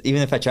 I'm just,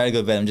 even if I try to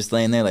go to bed, I'm just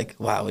laying there like,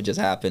 wow, what just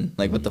happened?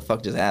 Like, what the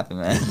fuck just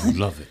happened, man?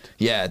 Love it.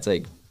 Yeah, it's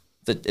like,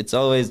 it's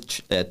always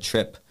a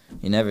trip.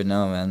 You never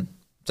know, man.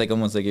 It's like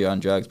almost like you're on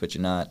drugs, but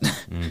you're not.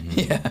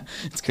 Yeah,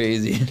 it's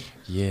crazy.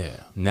 Yeah.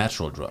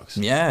 Natural drugs.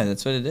 Yeah,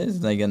 that's what it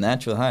is. Like a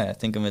natural high. I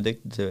think I'm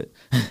addicted to it.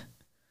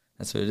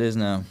 That's what it is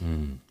now.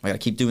 I gotta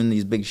keep doing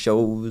these big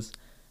shows.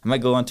 I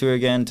might go on tour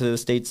again to the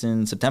States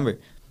in September.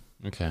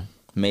 Okay.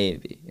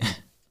 Maybe.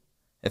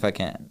 If I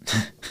can.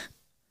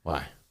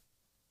 Why?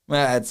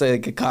 Well, it's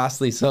like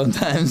costly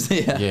sometimes.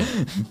 Yeah.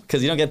 Yeah.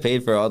 Because you don't get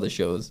paid for all the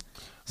shows.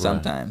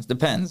 Sometimes.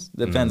 Depends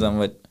on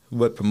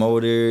what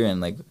promoter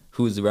and like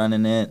who's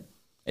running it.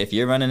 If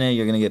you're running it,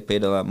 you're gonna get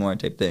paid a lot more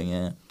type thing.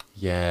 Yeah.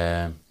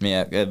 Yeah.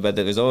 Yeah, but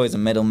there's always a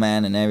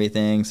middleman and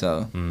everything.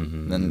 So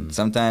then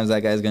sometimes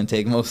that guy's gonna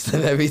take most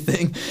of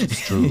everything. It's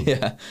true.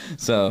 Yeah.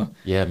 So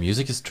Yeah,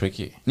 music is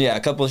tricky. yeah, a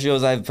couple of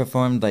shows I've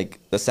performed. Like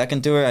the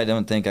second tour, I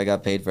don't think I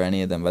got paid for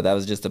any of them, but that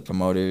was just a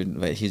promoter.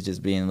 But he's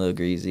just being a little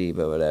greasy,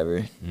 but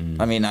whatever.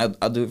 I mean,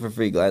 I'll do it for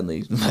free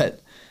gladly,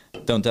 but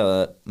don't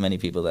tell many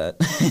people that.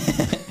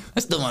 I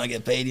still want to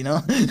get paid, you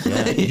know?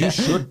 Yeah, you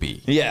should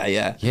be. Yeah,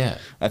 yeah. Yeah.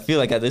 I feel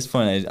like at this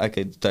point I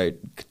could start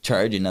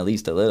charging at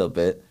least a little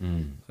bit.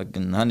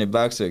 Fucking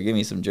 $100 or give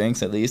me some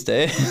drinks at least,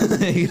 eh?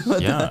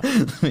 Yeah.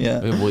 Yeah.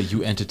 Well,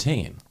 you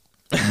entertain.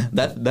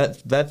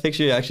 That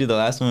picture, actually, the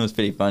last one was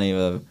pretty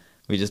funny.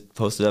 We just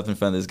posted up in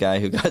front of this guy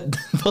who got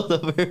pulled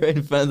over right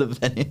in front of the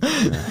venue.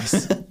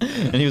 Nice.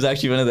 And he was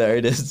actually one of the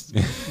artists.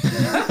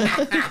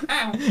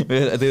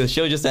 The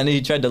show just ended.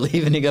 He tried to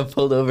leave and he got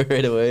pulled over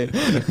right away.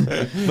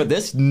 But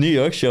this New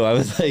York show, I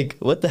was like,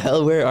 what the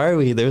hell? Where are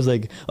we? There was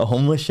like a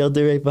homeless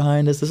shelter right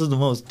behind us. This is the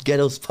most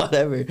ghetto spot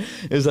ever.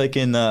 It was like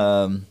in,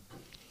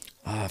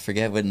 I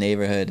forget what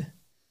neighborhood.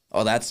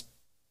 Oh, that's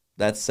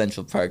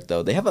Central Park,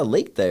 though. They have a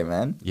lake there,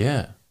 man.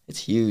 Yeah. It's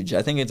huge.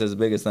 I think it's as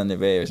big as Thunder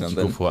Bay or Did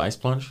something. you go for ice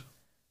plunge?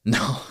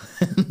 No.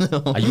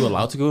 No. Are you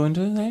allowed to go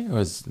into there?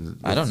 Or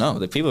I don't know.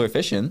 The people were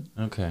fishing.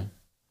 Okay.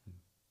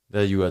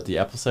 Are you at the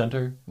Apple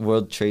Center?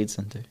 World Trade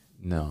Center.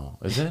 No.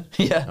 Is it?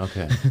 Yeah.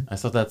 Okay. I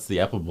thought that's the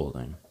Apple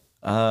building.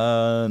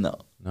 No.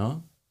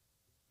 No?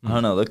 I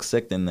don't know. It looks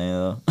sick in there,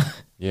 though.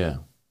 Yeah.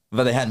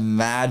 But they had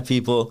mad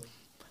people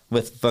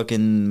with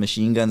fucking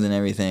machine guns and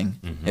everything.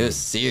 It was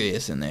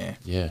serious in there.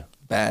 Yeah.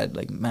 Bad,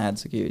 like mad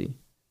security.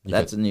 You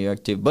That's in New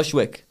York, too.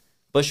 Bushwick,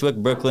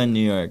 Brooklyn, New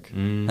York.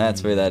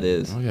 That's where that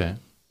is. Okay.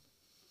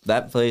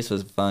 That place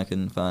was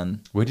fucking fun.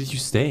 Where did you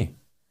stay?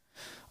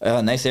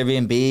 Nice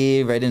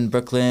Airbnb right in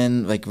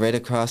Brooklyn, like right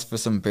across for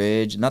some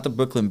bridge. Not the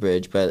Brooklyn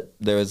Bridge, but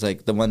there was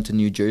like the one to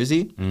New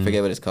Jersey.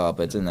 Forget what it's called,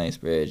 but it's a nice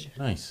bridge.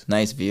 Nice.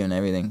 Nice view and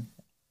everything.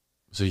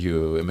 So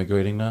you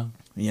immigrating now?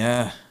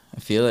 Yeah, I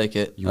feel like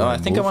it. You wanna I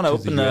think I move want to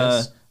to the open a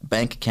US?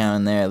 bank account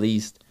in there at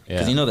least.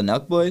 Because Yeah. you know the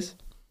Nelk boys?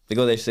 They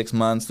go there 6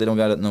 months. They don't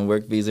got no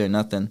work visa or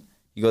nothing.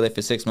 You go there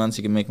for 6 months,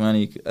 you can make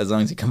money as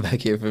long as you come back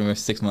here for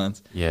 6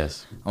 months.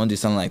 Yes. I want to do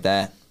something like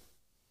that.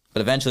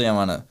 But eventually I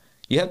want to...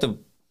 You have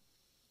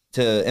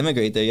to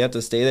immigrate there, you have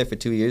to stay there for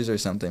 2 years or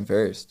something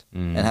first.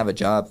 And have a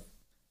job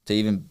to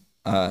even,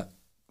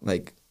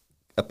 like,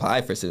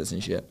 apply for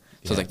citizenship.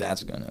 So I was like,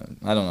 that's going to...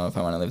 I don't know if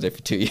I want to live there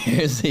for 2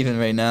 years even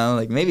right now.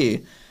 Like,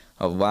 maybe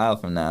a while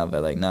from now,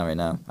 but, like, not right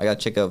now. I got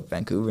to check out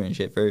Vancouver and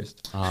shit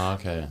first. Oh,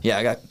 okay. Yeah,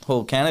 I got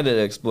whole Canada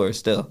to explore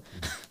still.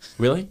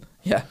 Really?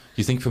 Yeah.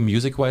 You think for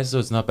music-wise, so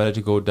it's not better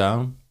to go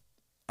down?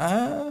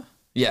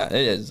 Yeah, it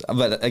is.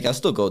 But, like, I'll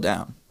still go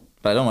down.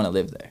 But I don't want to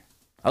live there.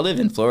 I live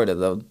in Florida,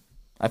 though.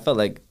 I felt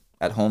like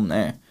at home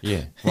there.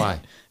 Yeah. Why?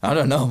 I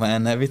don't know,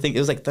 man. Everything, it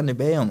was like Thunder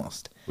Bay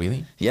almost.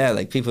 Really? Yeah,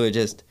 like people were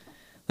just,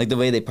 like the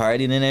way they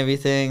partied and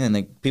everything, and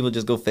like people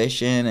just go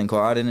fishing and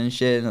quadding and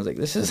shit. And I was like,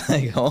 this is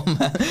like home,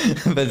 man.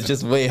 But it's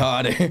just way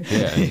hotter.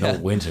 Yeah, no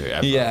winter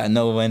ever. Yeah,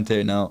 no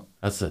winter, no.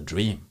 That's a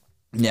dream.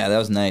 Yeah, that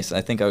was nice. I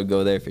think I would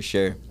go there for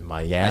sure.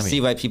 Miami. I see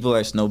why people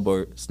are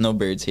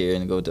snowbirds here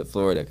and go to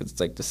Florida because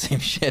it's like the same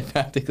shit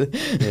practically.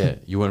 Yeah,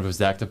 you went with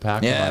Zach to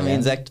Pack? Yeah, I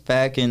mean Zach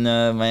Pack in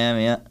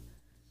Miami. Yeah.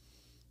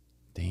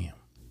 Damn.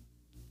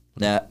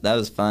 Yeah, that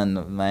was fun.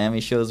 The Miami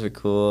shows were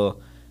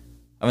cool.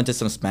 I went to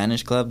some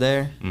Spanish club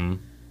there, and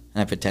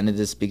I pretended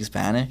to speak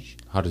Spanish.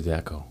 How did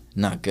that go?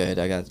 Not good.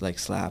 I got like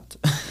slapped.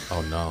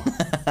 Oh no.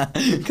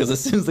 Because as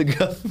soon as the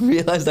girl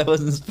realized I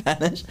wasn't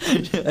Spanish,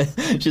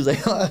 she's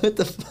like, "Oh, what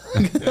the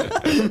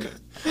fuck?"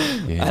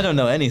 Yeah. I don't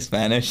know any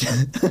Spanish.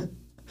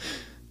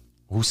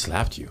 Who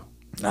slapped you?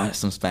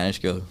 Some Spanish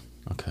girl,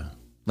 Okay.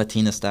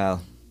 Latina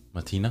style.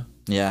 Martina?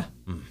 Yeah.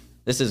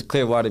 This is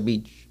Clearwater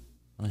Beach.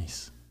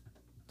 Nice.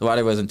 The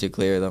water wasn't too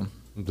clear though.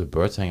 The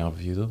birds hang out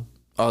with you though?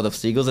 Oh, the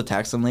seagulls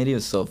attacked some lady. It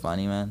was so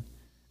funny, man.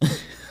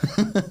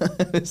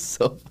 It was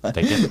so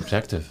funny. They get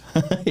protective.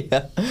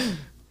 Yeah.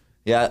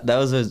 Yeah, that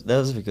was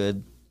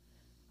good.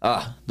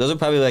 Those are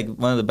probably like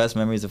one of the best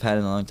memories I've had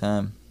in a long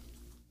time.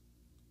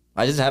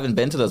 I just haven't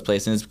been to those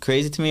places. And it's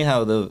crazy to me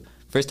how the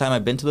first time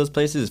I've been to those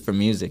places is for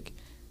music.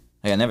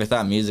 Like I never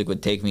thought music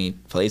would take me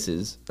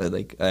places that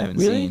like I haven't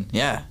Really? seen.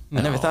 Yeah, I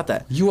No. never thought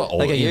that. You are all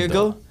like a in, year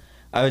though. ago.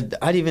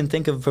 I'd even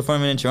think of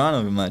performing in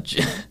Toronto much.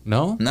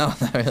 No? No,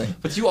 not really.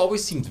 But you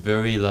always seemed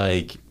very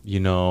like,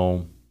 you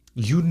know,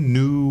 you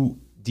knew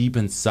deep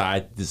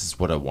inside this is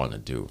what I want to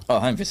do. Oh,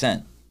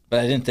 100%.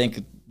 But I didn't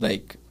think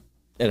like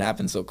it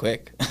happened so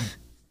quick.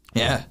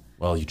 Yeah.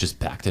 Well, you just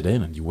packed it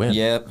in and you went.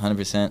 Yeah,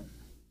 100%.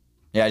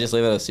 Yeah, I just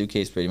live out of a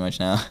suitcase pretty much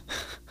now.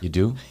 You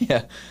do?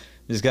 Yeah.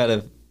 Just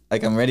gotta,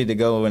 like, I'm ready to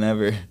go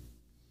whenever.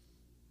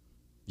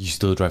 You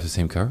still drive the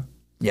same car?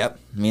 Yep.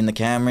 Me and the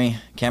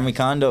Camry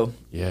condo.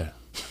 Yeah.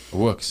 It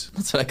works.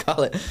 That's what I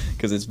call it.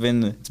 Because it's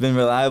been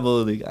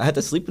reliable. Like, I had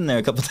to sleep in there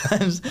a couple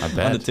times I on the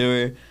bet.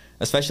 tour.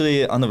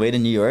 Especially on the way to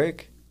New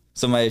York.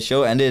 So my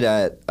show ended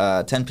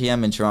at 10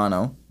 p.m. in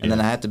Toronto. And then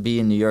Yeah. I had to be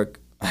in New York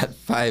at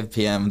 5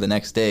 p.m. the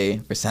next day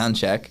for sound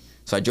check.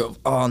 So I drove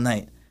all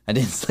night. I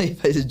didn't sleep.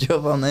 I just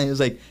drove all night. It was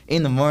like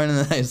in the morning,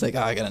 and I was like,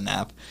 oh, I got to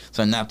nap.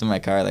 So I napped in my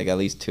car like at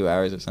least 2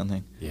 hours or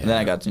something. Yeah. And then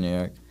I got to New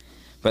York.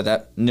 But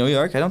that New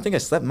York, I don't think I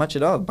slept much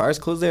at all. Bars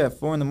closed there at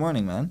 4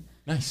 a.m, man.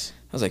 Nice.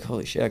 I was like,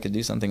 holy shit, I could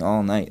do something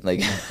all night. Like,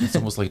 It's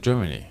almost like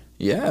Germany.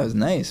 yeah, it was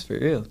nice, for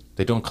real.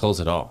 They don't close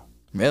at all.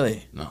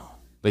 Really? No.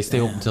 They stay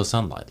open till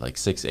sunlight, like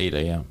 6, 8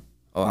 a.m.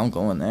 Oh, I'm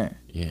going there.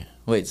 Yeah.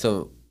 Wait,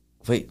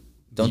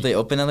 don't they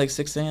open at like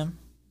 6 a.m.?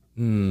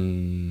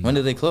 When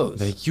do they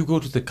close? Like you go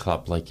to the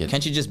club like it.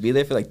 Can't you just be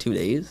there for like 2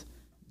 days?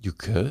 You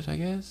could, I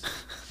guess.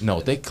 No,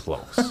 they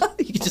close.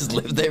 You could just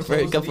live there for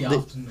a couple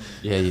days.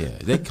 Yeah,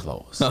 they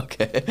close.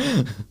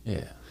 Okay.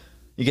 Yeah.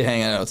 You can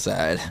hang out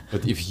outside.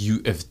 But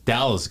if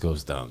Dallas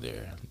goes down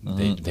there,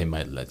 they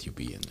might let you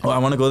be in Oh, there. I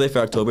want to go there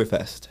for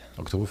Oktoberfest.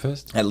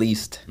 Oktoberfest? At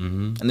least.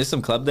 Mm-hmm. And there's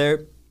some club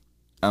there.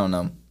 I don't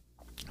know.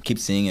 Keep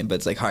seeing it, but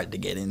it's like hard to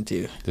get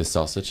into. The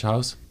sausage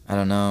house? I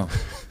don't know.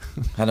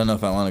 I don't know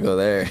if I want to go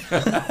there.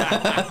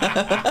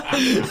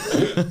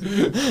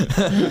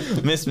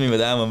 Missed me with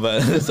that one,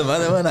 but there's some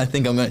other one I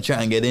think I'm going to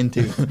try and get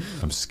into.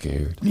 I'm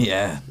scared.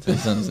 Yeah,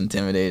 this sounds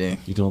intimidating.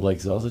 You don't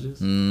like sausages?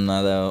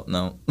 No,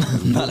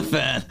 not a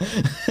fan.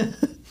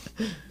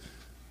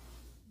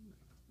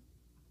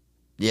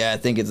 Yeah, I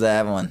think it's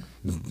that one.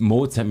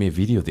 Mo sent me a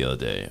video the other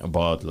day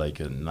about like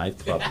a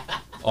nightclub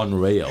on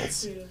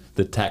rails.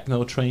 The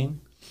techno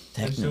train.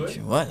 Technically,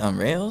 what, on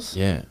rails?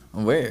 Yeah.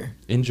 Where?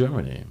 In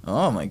Germany.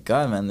 Oh my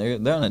god, man,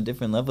 they're on a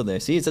different level there.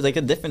 See, it's like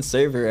a different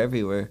server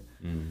everywhere.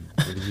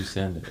 Where did you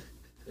send it?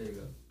 There you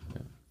go.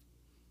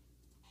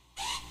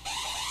 Yeah.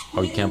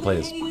 Oh, you can't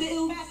play this.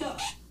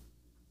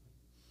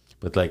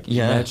 But like,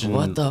 Yeah, imagine.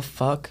 what the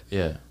fuck?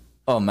 Yeah.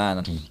 Oh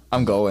man,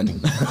 I'm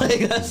going. Like,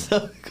 that's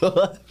so cool.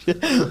 What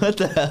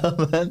the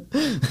hell, man?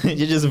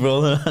 You're just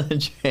rolling on a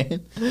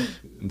train.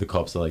 The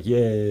cops are like,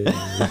 yay.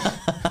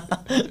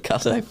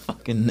 Cops are like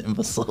fucking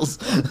imbeciles.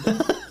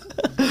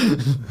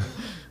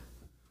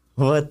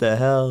 What the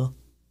hell?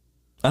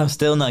 I'm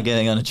still not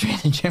getting on a train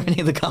in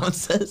Germany, the comment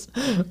says.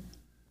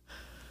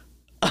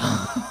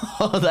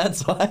 Oh,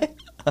 that's why?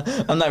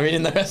 I'm not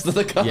reading the rest of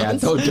the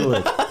comments. Yeah, don't do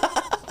it.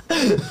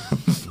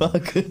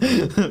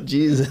 Fuck.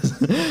 Jesus.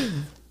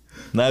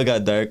 Now it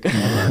got dark.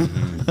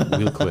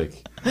 Real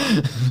quick.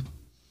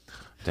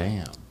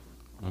 Damn.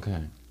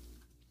 Okay.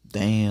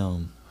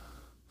 Damn.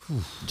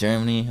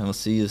 Germany, I will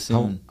see you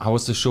soon. How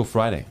was the show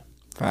Friday?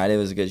 Friday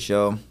was a good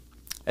show.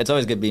 It's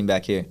always good being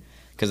back here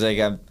because I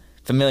got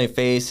familiar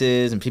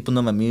faces and people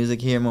know my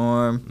music here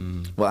more.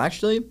 Well,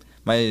 actually,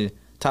 my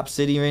top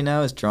city right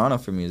now is Toronto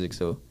for music.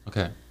 So,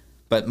 Okay.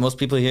 but most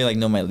people here like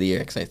know my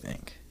lyrics. I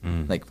think,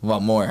 like, well,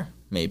 more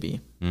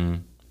maybe.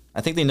 I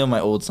think they know my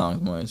old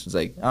songs more. So it's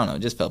like, I don't know, it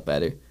just felt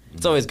better.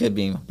 It's always good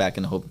being back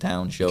in the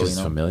hometown show.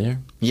 Just familiar?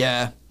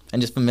 Yeah, and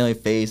just familiar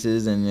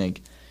faces and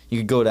like. You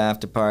could go to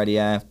after party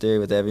after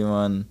with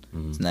everyone.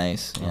 It's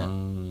nice. Yeah.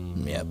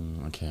 Yep.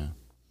 Okay.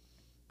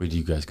 Where do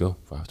you guys go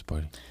for after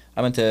party?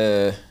 I went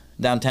to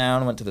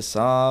downtown. Went to the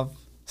Sov.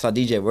 Saw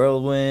DJ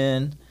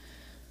Whirlwind.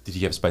 Did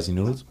you have spicy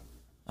noodles?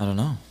 I don't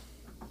know.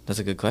 That's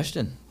a good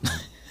question.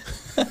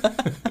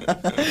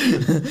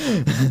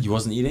 You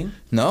wasn't eating?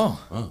 No.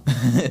 Oh.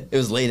 It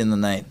was late in the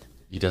night.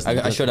 You doesn't.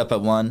 I showed up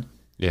at 1.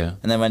 Yeah.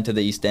 And then went to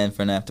the East End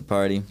for an after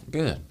party.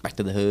 Good. Back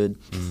to the hood.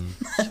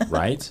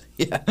 Right?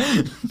 Yeah,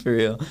 for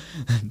real.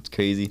 It's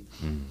crazy.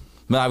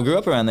 But I grew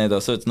up around there though,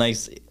 so it's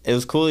nice. It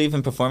was cool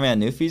even performing at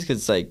Newfies because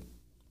it's like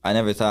I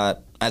never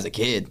thought as a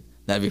kid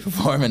that I'd be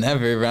performing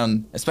ever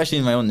around, especially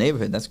in my own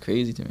neighborhood. That's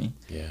crazy to me.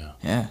 Yeah.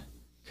 Yeah,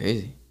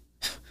 crazy.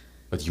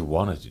 But you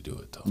wanted to do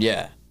it though.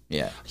 Yeah,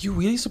 yeah, Are you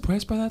really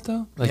surprised by that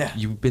though? Like Yeah.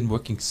 you've been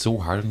working so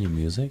hard on your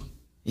music?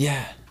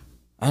 yeah.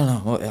 I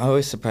don't know. I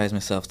always surprise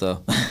myself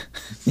though.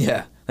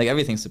 Yeah, like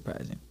everything's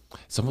surprising.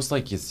 It's almost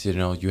like it's, you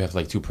know, you have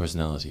like two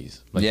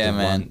personalities. Like Yeah, the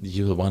man.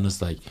 The one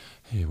is like,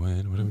 hey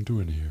man, what am I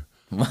doing here?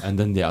 And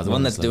then the other One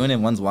one that's is like, doing it,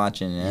 one's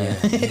watching. Yeah,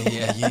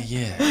 yeah.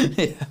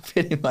 yeah,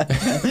 pretty much.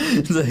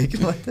 It's like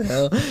what the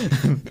hell?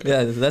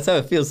 Yeah, that's how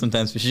it feels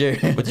sometimes for sure.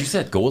 But you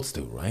said goals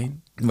too, right?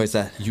 What's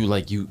that? You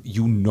like you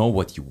know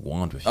what you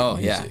want with your Oh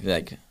yeah, music.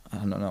 like I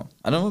don't know.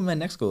 I don't know what my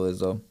next goal is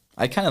though.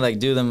 I kind of like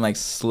do them like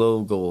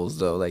slow goals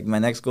though. Like my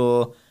next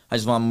goal, I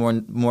just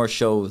want more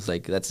shows.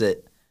 Like that's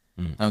it.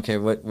 I don't care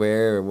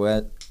where or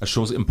what. A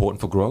show's important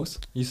for growth,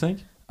 you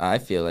think? I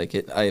feel like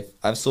it.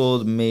 I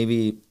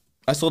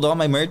sold all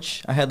my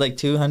merch. I had like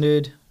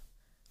 200,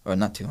 or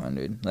not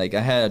 200. Like I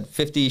had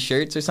 50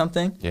 shirts or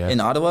something in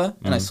Ottawa,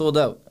 and I sold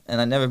out.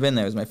 And I'd never been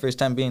there. It was my first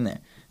time being there,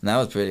 and that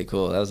was pretty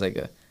cool. That was like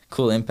a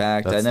cool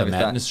impact. That's I never the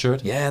Madness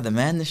shirt? Yeah, the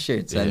Madness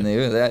shirts, Yeah. and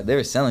they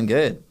were selling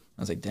good.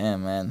 I was like,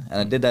 damn, man. And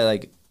I did that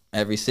like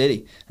every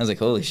city. I was like,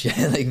 holy shit,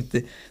 like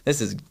this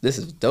is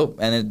dope.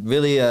 And it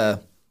really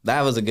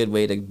that was a good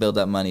way to build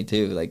up money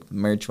too, like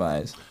merch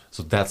wise.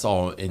 So that's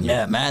all in your...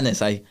 Yeah,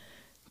 Madness. I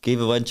gave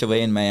a bunch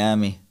away in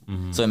Miami.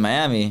 So in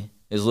Miami,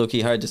 it was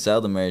low-key hard to sell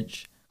the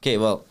merch. Okay,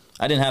 well,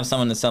 I didn't have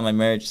someone to sell my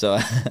merch, so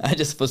I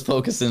just was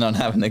focusing on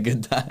having a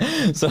good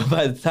time. So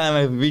by the time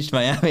I reached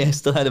Miami, I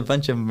still had a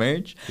bunch of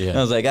merch. Yeah. And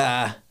I was like,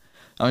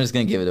 I'm just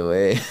gonna give it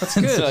away. That's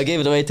good. So I gave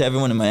it away to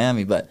everyone in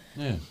Miami, but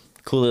Yeah.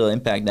 cool little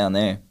impact down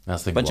there.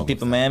 That's A bunch of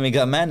people in Miami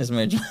got Madness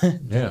merch.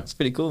 Yeah. It's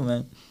pretty cool,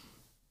 man.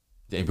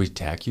 Did anybody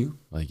tag you?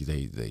 Like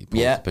they post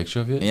Yeah. a picture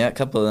of it? Yeah, a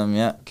couple of them.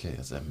 Yeah, Okay,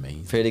 that's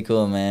amazing. pretty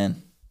cool,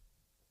 man.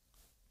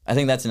 I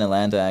think that's in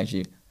Atlanta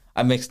actually.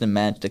 I mixed and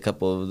matched a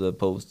couple of the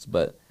posts,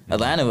 but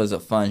Atlanta was a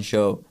fun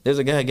show. There's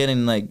a guy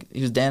getting like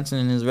he was dancing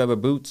in his rubber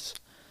boots.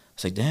 I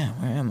was like,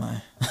 damn, where am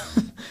I?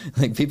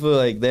 Like people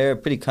like they're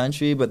pretty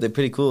country, but they're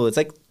pretty cool. It's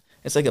like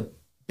a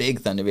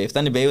big Thunder Bay. If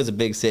Thunder Bay was a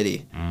big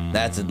city,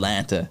 that's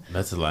Atlanta.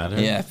 That's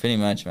Atlanta? Yeah, pretty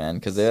much, man.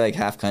 Because they're like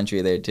half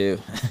country there too.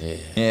 Yeah.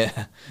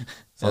 Yeah.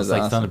 Sounds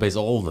like Thunder Bay's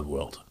all over the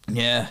world.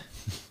 Yeah,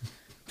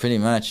 pretty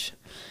much.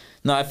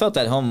 No, I felt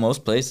at home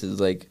most places.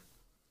 Like,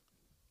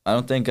 I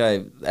don't think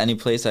any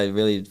place I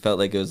really felt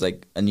like it was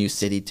like a new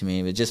city to me.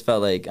 It just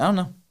felt like, I don't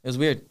know, it was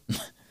weird.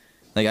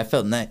 Like, I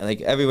felt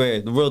like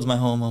everywhere, the world's my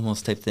home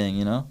almost type thing,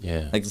 you know?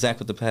 Yeah. Like Zach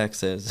with the Pack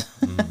says.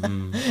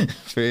 Mm-hmm.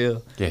 For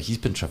real. Yeah, he's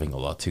been traveling a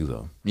lot too,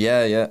 though.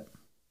 Yeah, yeah.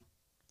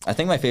 I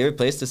think my favorite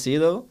place to see,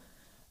 though,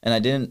 and I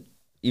didn't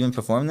even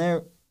perform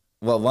there,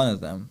 well, one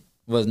of them,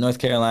 was North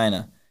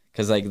Carolina.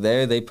 Because, like,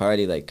 there they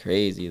party like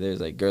crazy. There's,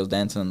 like, girls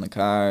dancing in the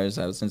cars.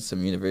 I was in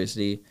some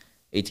university,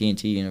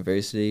 AT&T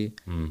University.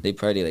 They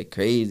party like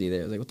crazy there.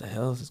 I was like, what the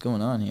hell is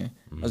going on here?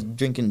 I was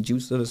drinking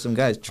juice out of some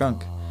guy's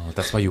trunk.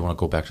 That's why you want to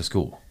go back to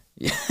school.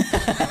 Yeah.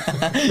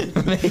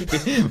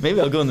 maybe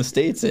I'll go in the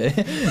States, eh?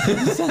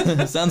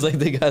 Sounds like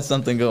they got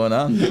something going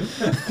on.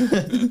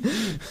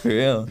 For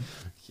real.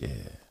 Yeah.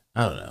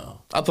 I don't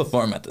know. I'll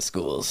perform at the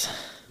schools.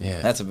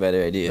 Yeah. That's a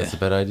better idea. That's a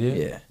better idea?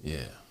 Yeah.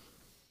 Yeah.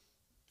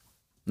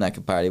 And I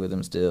could party with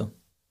them still.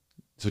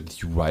 So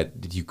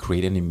did you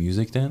create any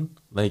music then?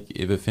 Like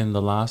within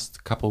the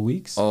last couple of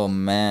weeks? Oh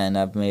man,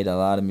 I've made a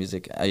lot of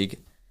music. I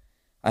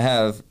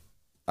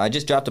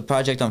just dropped a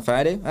project on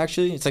Friday,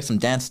 actually. It's like some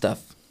dance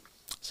stuff.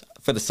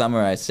 For the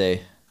summer, I'd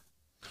say.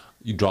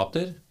 You dropped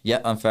it? Yeah,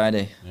 on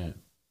Friday. Yeah.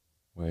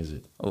 Where is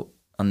it? Oh,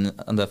 on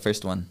the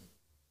first one.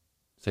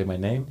 Say my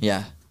name?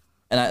 Yeah.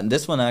 And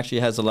this one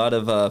actually has a lot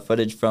of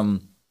footage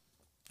from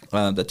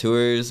the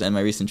tours and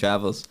my recent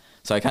travels.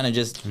 So I kind of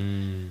just,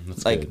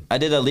 that's like, good. I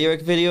did a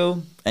lyric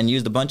video and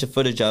used a bunch of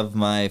footage of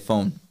my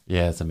phone.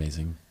 Yeah, it's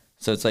amazing.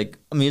 So it's like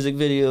a music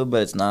video,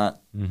 but it's not.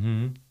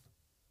 Mm-hmm.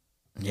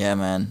 Yeah,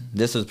 man.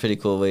 This was a pretty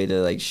cool way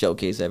to, like,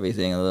 showcase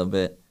everything a little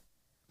bit.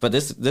 But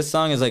this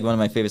song is, like, one of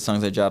my favorite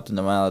songs I dropped in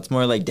a while. It's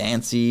more, like,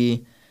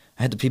 dancey.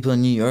 I had the people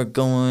in New York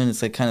going.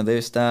 It's, like, kind of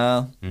their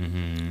style.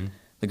 Mm-hmm.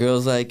 The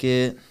girls like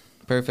it.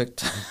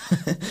 Perfect.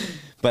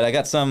 But I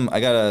got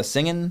a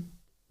singing,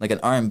 like,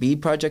 an R&B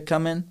project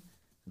coming.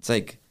 It's,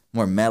 like,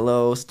 more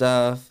mellow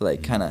stuff,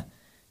 like kind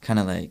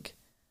of like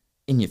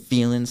in your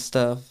feelings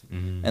stuff.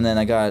 And then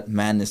I got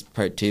Madness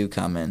Part 2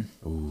 coming.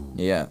 Ooh.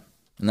 Yeah.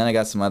 And then I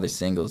got some other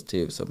singles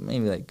too, so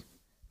maybe like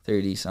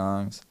 30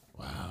 songs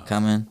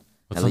coming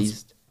at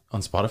least.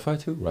 On Spotify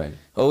too, right?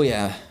 Oh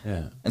yeah.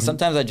 Yeah. And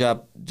sometimes I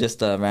drop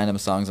just random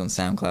songs on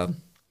SoundCloud.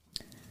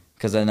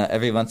 Cuz then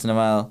every once in a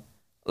while,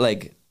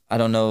 like, I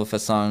don't know if a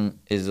song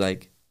is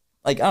like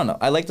I don't know.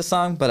 I like the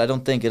song, but I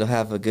don't think it'll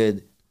have a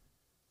good,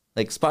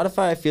 like,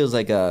 Spotify feels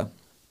like you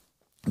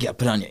gotta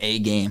put on your A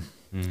game.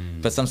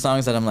 But some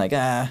songs that I'm like,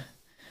 I'll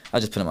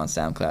just put them on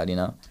SoundCloud, you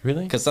know?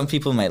 Really? Because some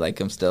people might like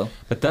them still.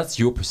 But that's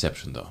your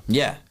perception, though.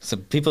 Yeah, so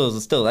people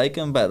still like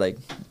them, but, like,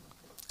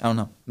 I don't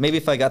know. Maybe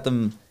if I got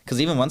them, because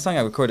even one song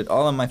I recorded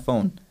all on my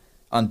phone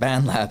on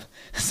BandLab.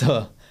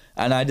 So,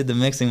 and I did the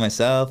mixing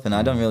myself, and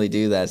I don't really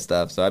do that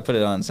stuff. So I put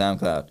it on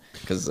SoundCloud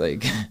because,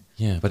 like...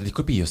 Yeah, but it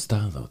could be your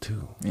style, though,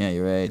 too. Yeah,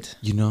 you're right.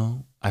 You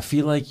know, I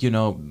feel like, you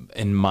know,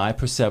 in my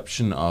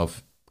perception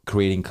of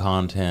creating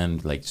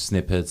content, like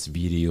snippets,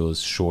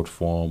 videos, short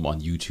form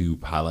on YouTube,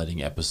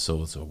 highlighting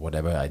episodes or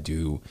whatever I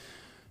do,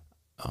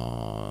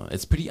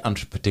 it's pretty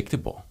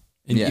unpredictable.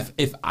 And Yeah.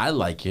 if I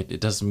like it,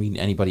 it doesn't mean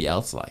anybody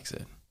else likes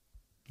it.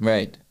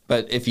 Right.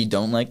 But if you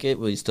don't like it,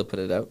 will you still put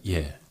it out?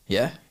 Yeah.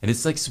 Yeah? And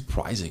it's like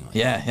surprising.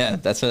 Yeah.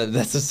 That's what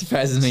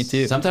surprises me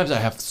too. Sometimes I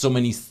have so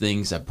many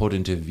things I put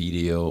into a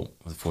video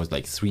for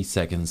like 3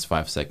 seconds,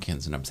 5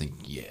 seconds, and I'm thinking,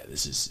 yeah,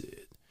 this is it.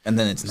 And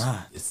then it's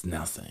not. It's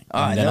nothing. Oh,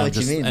 I And then know I'm what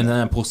you mean. And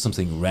then I post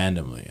something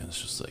randomly, and it's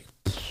just like,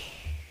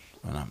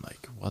 and I'm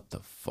like, what the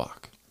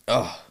fuck?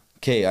 Oh,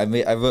 okay. I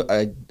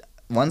wrote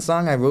one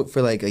song I wrote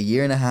for like a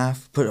year and a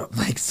half. Put up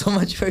like so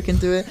much work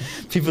into it.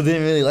 People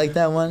didn't really like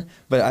that one,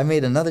 but I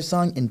made another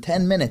song in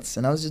 10 minutes,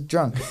 and I was just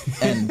drunk.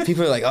 And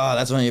people were like, "Oh,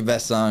 that's one of your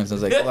best songs." I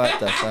was like, "What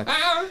the fuck?"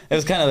 It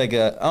was kind of like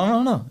I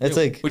don't know. It's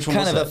like Which one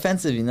kind was of that?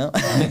 offensive, you know.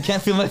 I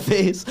can't feel my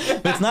face,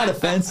 but it's not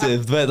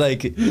offensive. But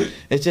like,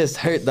 it just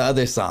hurt the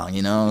other song,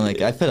 you know.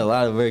 Like I put a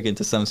lot of work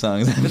into some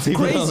songs. It's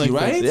crazy,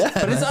 right? Yeah,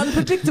 But it's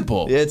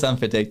unpredictable. Yeah, it's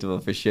unpredictable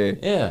for sure.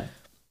 Yeah.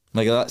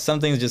 Like some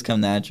things just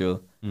come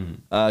natural.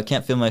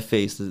 Can't feel my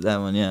face. That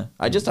one, yeah.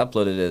 I just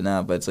uploaded it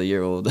now, but it's a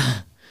year old.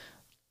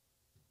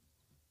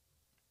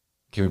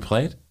 Can we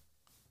play it?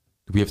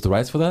 Do we have the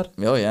rights for that?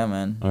 Oh yeah,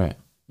 man. All right.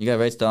 You got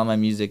rights to all my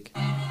music.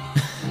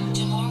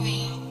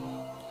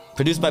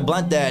 Produced by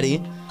Blunt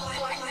Daddy.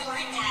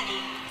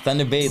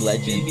 Thunder Bay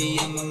legend.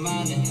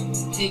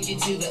 take you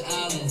to the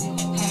island.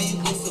 How you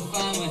look so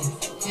fine when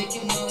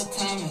taking all the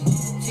time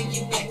and take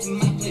you back to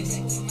my place.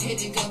 Hey,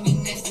 they got me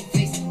nasty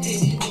face.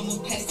 Hey, you don't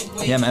move past the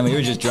way. Yeah, man, we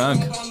were just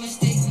drunk.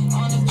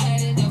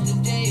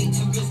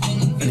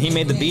 And he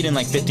made the beat in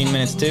like 15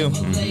 minutes too.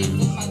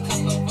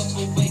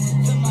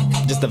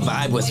 Just the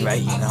vibe was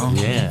right, you know?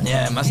 Yeah.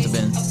 Yeah, it must have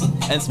been.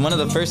 And it's one of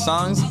the first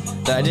songs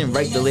that I didn't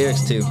write the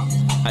lyrics to.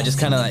 I just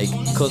kind of like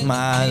closed my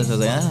eyes. I was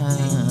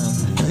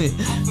like,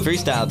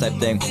 freestyle type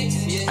thing.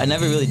 I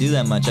never really do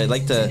that much. I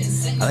like to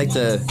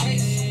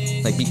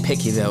like be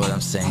picky about what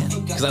I'm saying.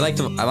 Because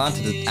I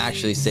wanted to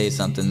actually say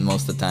something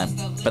most of the time.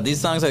 But these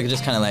songs are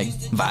just kind of like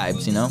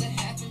vibes, you know?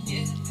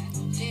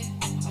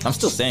 I'm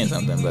still saying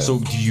something, but... So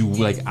do you,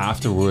 like,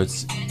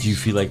 afterwards, do you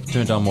feel like,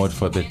 turn down more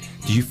for a bit,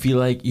 do you feel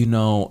like, you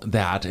know,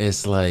 that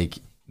is like,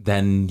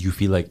 then you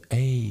feel like,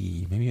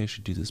 hey, maybe I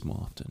should do this more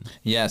often?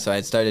 Yeah, so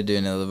I started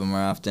doing it a little bit more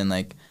often,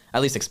 like,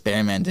 at least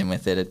experimenting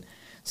with it,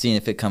 seeing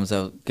if it comes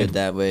out good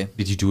that way.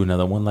 Did you do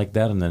another one like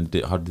that, and then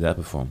how did that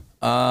perform?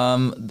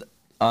 On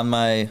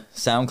my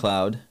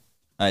SoundCloud,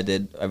 I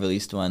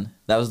released one.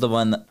 That was the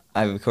one that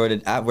I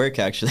recorded at work,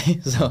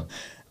 actually. So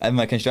at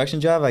my construction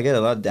job, I get a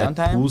lot of downtime.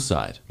 At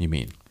poolside, you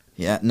mean?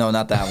 Yeah, no,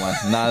 not that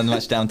one. Not as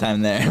much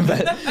downtime there.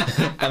 But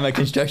at my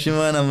construction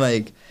one, I'm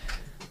like,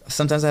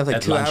 sometimes I have like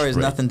At 2 hours,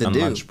 break, nothing to on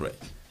do. lunch break.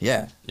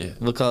 Yeah, Yeah.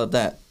 we'll call it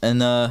that.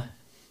 And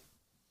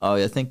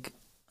I think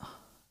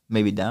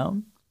maybe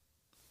down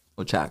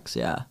or tracks.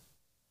 Yeah,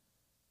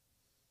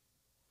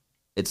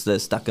 it's the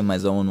Stuck in My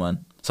Zone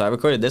one. So I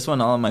recorded this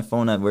one all on my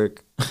phone at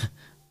work,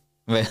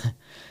 right?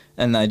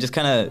 And I just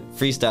kind of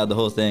freestyled the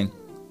whole thing,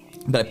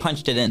 but I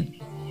punched it in.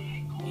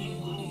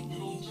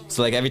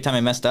 So like every time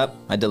I messed up,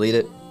 I delete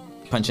it,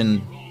 punch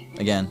in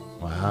again.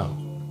 Wow.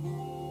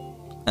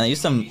 And I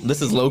used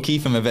this is low key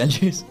from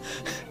Avengers,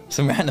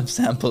 some random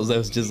samples. I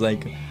was just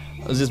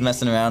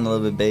messing around, a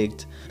little bit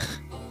baked.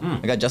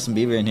 I got Justin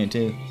Bieber in here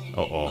too.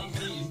 Uh-oh.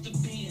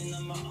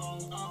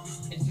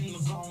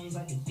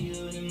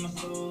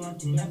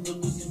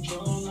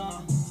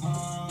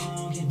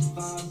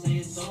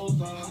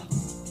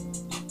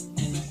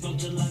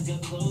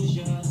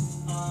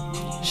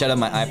 Shout out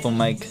my iPhone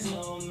mic.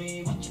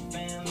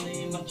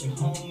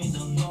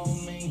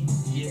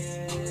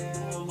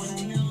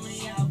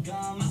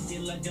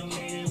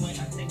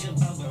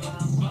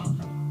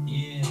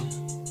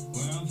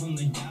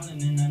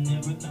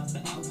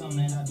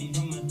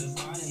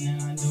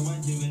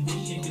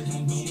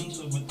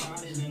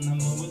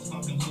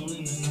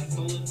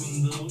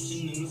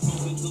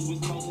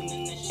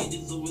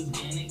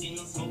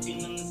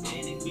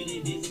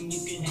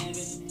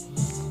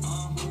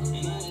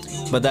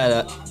 But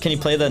that, can you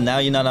play the Now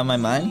You're Not On My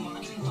Mind?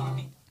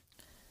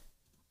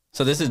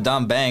 So this is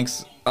Dom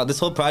Banks. This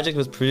whole project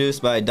was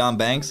produced by Dom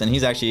Banks, and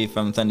he's actually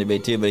from Thunder Bay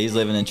too, but he's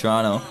living in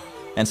Toronto.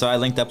 And so I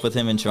linked up with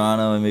him in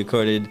Toronto and we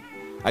recorded.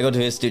 I go to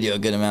his studio a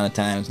good amount of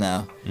times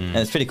now. And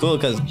it's pretty cool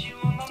because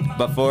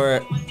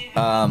before,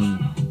 I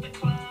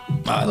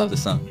love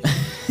this song.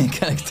 It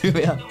kind of threw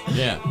me off.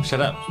 Yeah,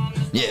 shut up.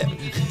 Yeah.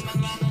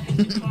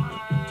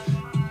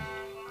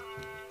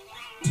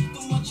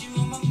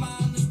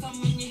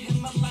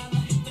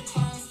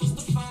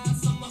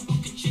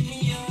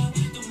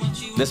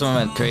 This one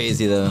went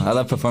crazy though. I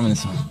love performing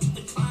this one.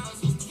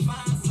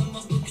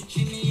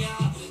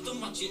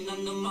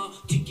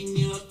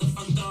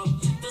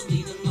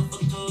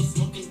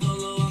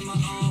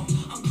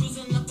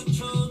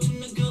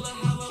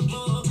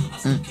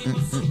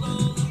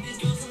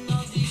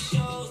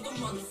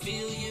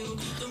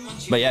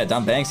 But yeah,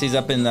 Dom Banks, he's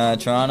up in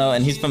Toronto,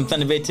 and he's from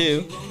Thunder Bay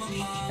too.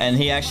 And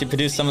he actually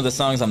produced some of the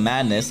songs on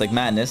Madness, like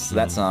Madness,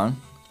 that song.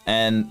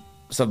 And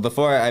so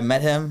before I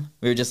met him,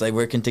 we were just like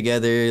working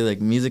together, like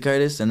music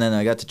artists. And then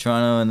I got to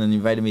Toronto, and then he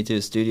invited me to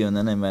his studio, and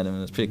then I met him.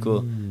 It was pretty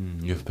cool.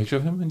 You have a picture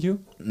of him and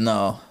you?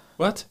 No.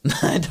 What?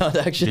 I don't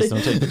actually. Please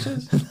don't take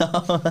pictures?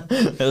 No.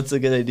 That's a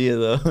good idea,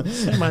 though.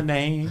 Say my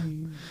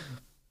name.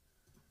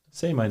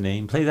 Say my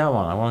name. Play that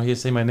one. I want to hear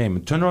Say My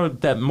Name. Turn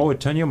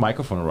your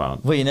microphone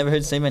around. Wait, you never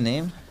heard Say My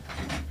Name?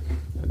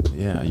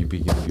 Yeah, you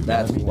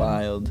That's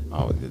wild.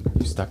 Oh,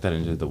 you stuck that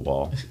into the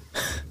wall.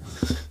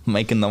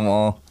 Mic in the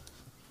wall.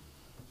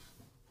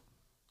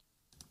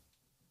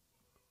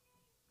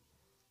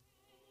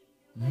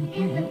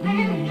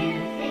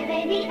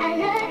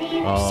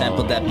 Oh.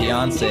 Sampled that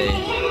Beyonce. You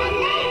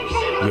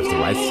have the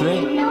rights to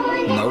it?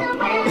 Nope.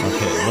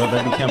 Okay, well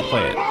then we can't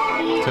play it.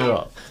 Turn it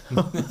off.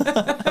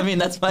 I mean,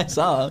 that's my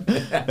song.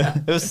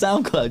 It was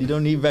SoundCloud. You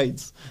don't need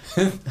rights.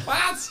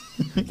 What?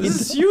 This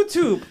is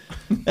YouTube.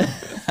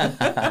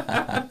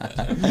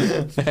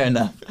 Fair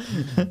enough.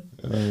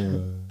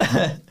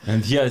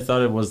 And yeah, I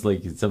thought it was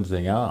like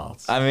something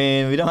else. I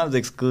mean, we don't have the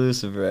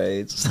exclusive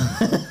rights.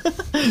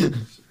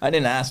 I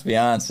didn't ask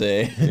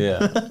Beyonce.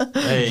 Yeah.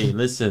 Hey,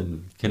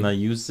 listen, can I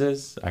use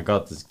this? I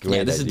got this great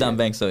Yeah, this is idea. Dom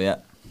Banks, so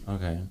yeah.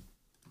 Okay.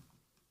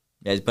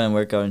 Yeah, he's putting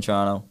work out in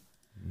Toronto.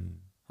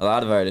 A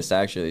lot of artists,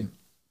 actually.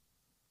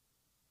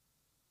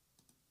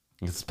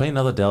 Let's play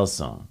another Dell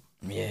song.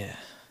 Yeah.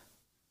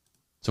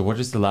 So what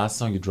is the last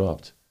song you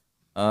dropped?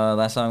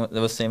 Last song that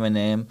was Say My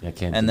Name. Yeah,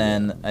 can't and do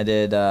then that. I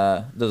did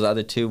those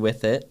other two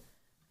with it.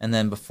 And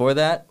then before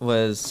that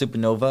was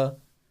Supernova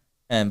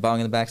and Bong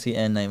in the Backseat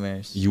and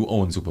Nightmares. You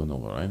own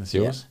Supernova, right? It's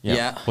yours?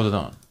 Yeah. Put it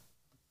on.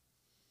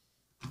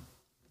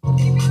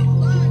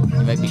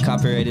 You might be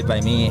copyrighted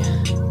by me.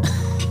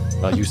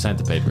 Well, you signed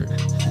the paper.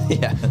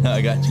 Yeah, no,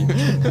 I got you.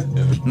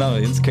 No,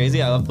 it's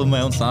crazy. I upload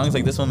my own songs.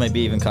 Like this one might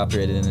be even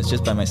copyrighted, and it's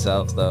just by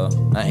myself though.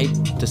 I hate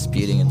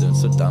disputing it.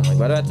 It's so dumb. Like,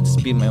 why do I have to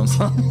dispute my own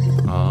song?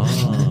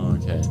 Oh,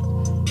 okay.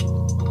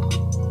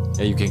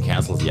 Yeah, you can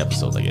cancel the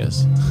episode, I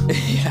guess.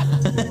 Yeah.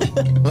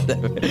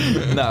 Whatever.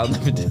 No, I'll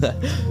never do that.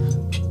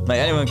 Like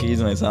anyone can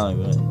use my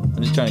song, but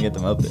I'm just trying to get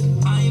them up there.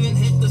 I ain't even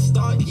hit the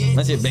start yet.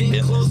 That's your big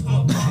business.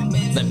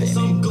 That pay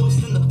Some me.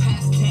 ghost in the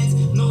past tense.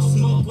 No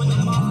smoke when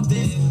I'm off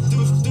this.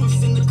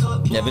 Deuce in the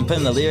cup. Yeah, I've been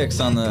putting the lyrics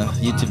on the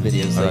YouTube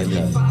videos lately.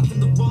 yeah. Five in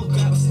the road,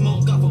 grab a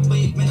smoke off a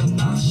wave, man, I'm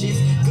not shit.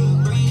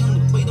 Good brain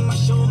on the way to my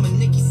show, I'm a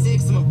Nicky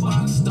Six, I'm a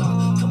rock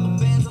star. Couple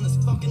bands on this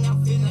fucking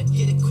outfit, and I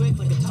get it quick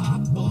like a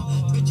top ball.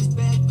 Bitches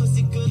bad,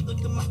 pussy good, look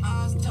at my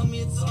eyes, tell me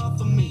it's all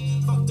for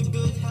me. Fuck the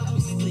good, help me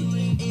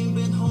sleep. Ain't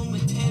been home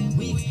in 10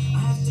 weeks. I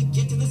have to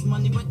get to this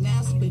money right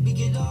now, so baby,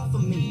 get off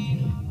of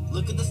me.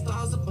 Look at the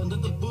stars up under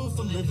the roof,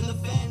 I'm living a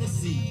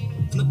fantasy.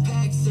 From the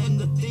packs and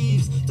the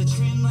thieves, the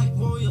trend like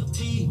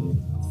royalty.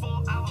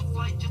 4-hour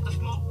flight just to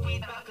smoke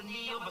weed,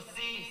 balcony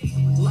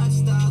overseas.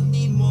 Lifestyle,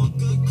 need more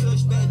good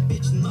kush, bad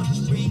bitch in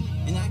luxury.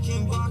 And I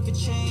can rock a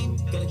chain,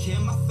 gotta care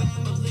my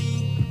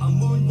family. I'm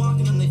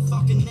moonwalking on they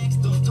fucking necks,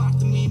 don't talk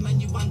to me,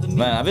 man, you under me.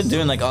 Man, I've been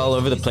doing like all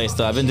over the place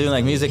though. I've been doing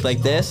like music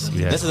like this.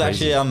 Yeah, This it's is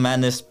actually crazy. on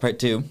Madness Part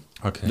 2.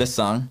 Okay. This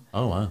song.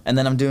 Oh, wow. And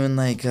then I'm doing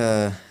like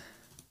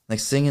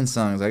singing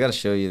songs. I gotta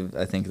show you,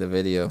 I think, the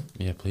video.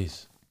 Yeah,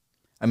 please.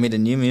 I made a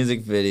new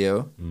music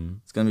video. Mm.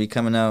 It's gonna be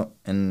coming out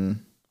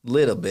in a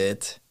little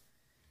bit.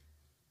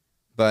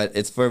 But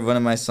it's for one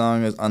of my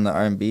songs on the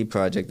R&B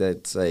project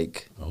that's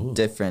like Oh.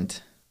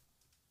 different.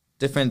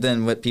 Different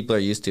than what people are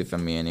used to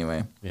from me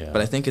anyway. Yeah.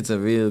 But I think it's a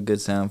real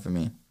good sound for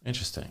me.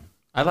 Interesting.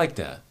 I like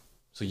that.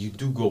 So you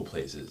do go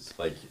places.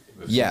 Like.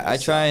 Yeah, I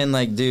try and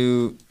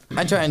do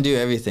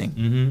everything.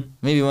 Mm-hmm.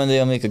 Maybe one day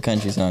I'll make a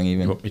country song You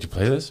even. want me to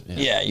play this?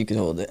 Yeah, you could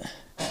hold it.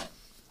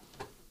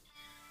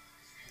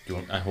 You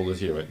want, I hold it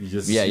here, right? You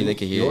just Yeah, they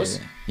can hear yours?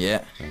 it.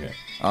 Yeah. Okay.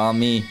 All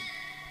me.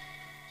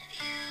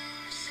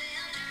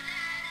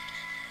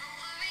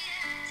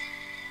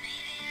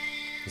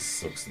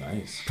 This looks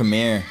nice.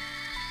 Premiere.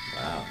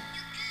 Wow.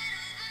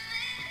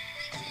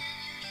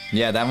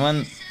 Yeah, that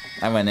one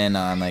I went in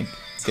on like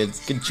good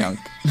chunk.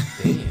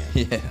 Damn.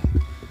 Yeah.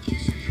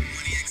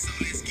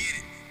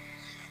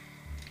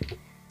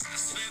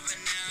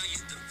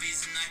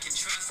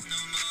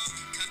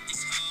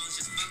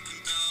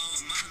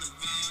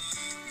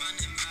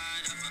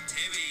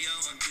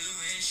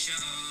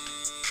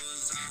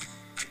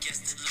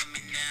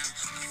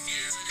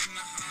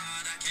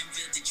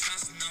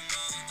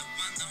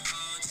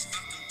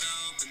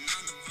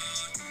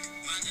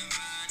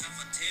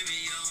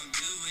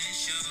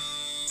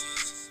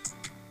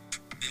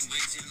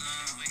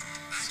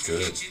 It's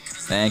good.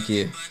 Thank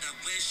you.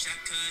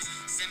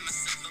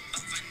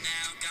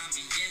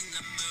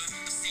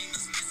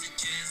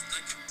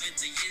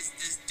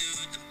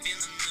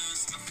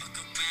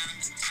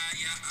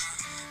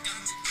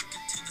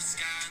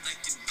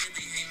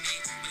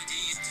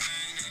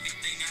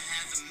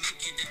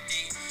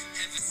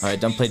 All right,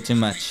 don't play too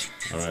much.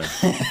 All right.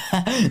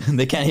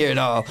 They can't hear it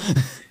all.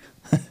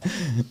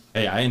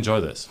 Hey, I enjoy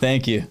this.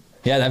 Thank you.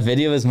 Yeah, that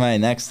video is my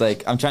next,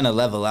 I'm trying to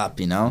level up,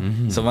 you know?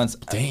 So once...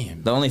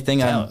 Damn. The only thing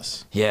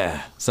Jealous.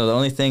 Yeah. So the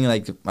only thing,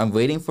 I'm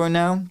waiting for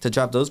now to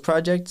drop those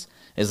projects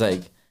is,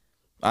 I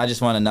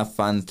just want enough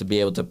funds to be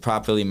able to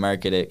properly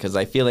market it. Because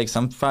I feel like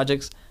some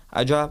projects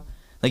I drop,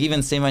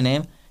 even Say My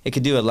Name, it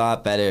could do a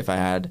lot better if I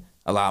had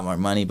a lot more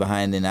money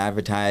behind in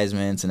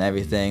advertisements and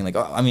everything.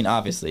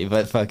 Obviously,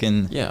 but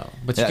fucking... Yeah,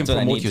 but you can that's what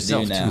I promote need to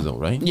yourself do now. too, though,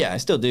 right? Yeah, I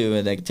still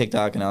do,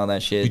 TikTok and all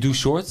that shit. You do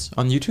shorts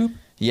on YouTube?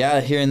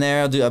 Yeah, here and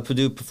there, I'll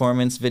do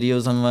performance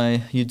videos on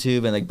my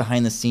YouTube and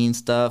behind the scenes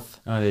stuff.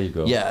 Oh, there you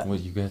go. Yeah. What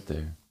do you get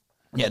there?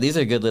 Yeah, these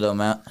are a good little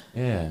amount.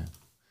 Yeah.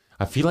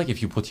 I feel like if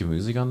you put your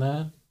music on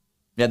that.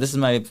 Yeah, this is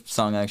my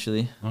song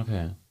actually.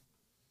 Okay.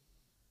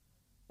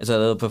 It's a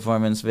little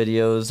performance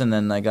videos, and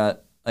then I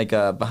got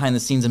behind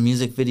the scenes of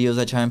music videos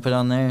I try and put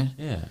on there.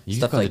 Yeah. You've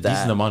Stuff got like a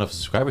decent that. amount of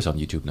subscribers on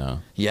YouTube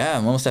now. Yeah,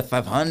 I'm almost at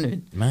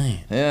 500. Man.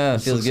 Yeah, it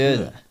This feels looks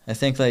good. I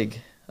think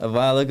a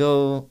while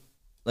ago,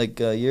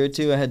 a year or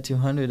two, I had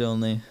 200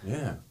 only.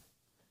 Yeah.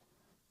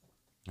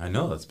 I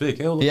know, that's big.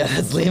 Hey, look. Yeah,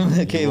 that's Liam.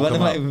 Okay, woke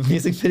one of him my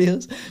music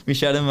videos, we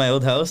shot in my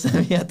old house, and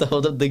we had to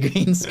hold up the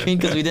green screen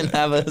because we didn't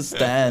have a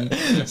stand.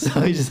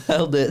 So we just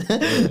held it.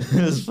 It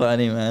was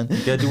funny, man.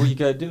 You gotta do what you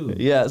gotta do.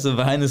 Yeah, so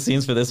behind the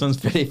scenes for this one's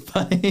pretty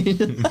funny.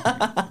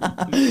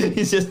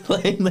 He's just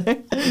playing there.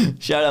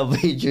 Shout out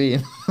Bay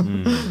Dream.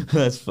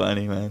 That's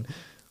funny, man.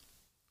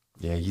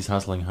 Yeah, he's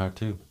hustling hard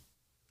too.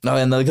 Oh,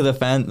 and look at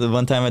the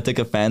one time I took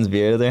a fan's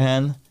beer out of their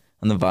hand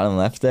on the bottom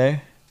left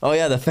there. Oh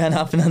yeah, the fan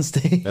hopping on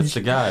stage. That's the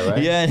guy,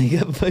 right? Yeah, and he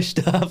got pushed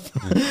off.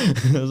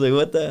 I was like,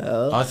 what the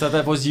hell? I thought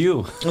that was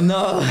you.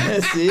 No,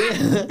 see?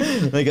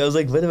 Like, I was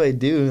like, what do I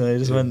do? I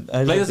just went...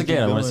 Play this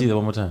again. I want to see that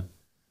one more time.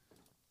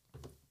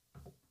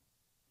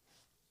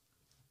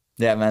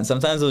 Yeah, man,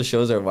 sometimes those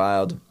shows are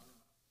wild.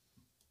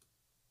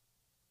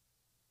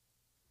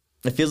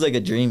 It feels like a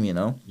dream, you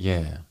know?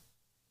 Yeah.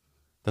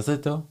 Does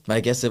it though? But I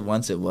guess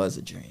once it was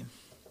a dream.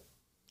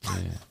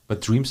 Yeah.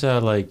 But dreams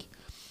are like,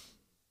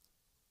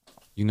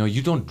 you know,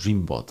 you don't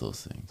dream about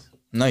those things.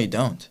 No, you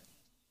don't.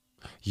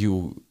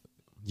 You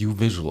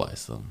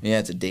visualize them. Yeah,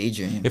 it's a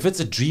daydream. If it's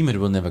a dream, it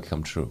will never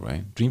come true,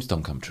 right? Dreams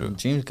don't come true.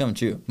 Dreams come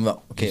true.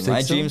 Well, okay, You think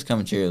my so? dreams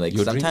come true. Like,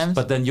 Your sometimes... dreams,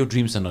 but then your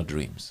dreams are not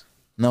dreams.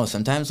 No,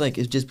 sometimes, like,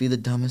 it'd just be the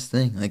dumbest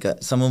thing. Like,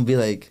 someone will be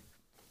like,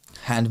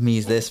 hand me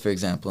this, for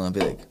example, and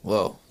I'll be like,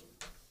 whoa,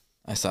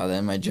 I saw that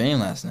in my dream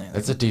last night. Like,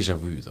 That's a deja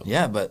vu, though.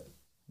 yeah, but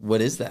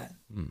what is that?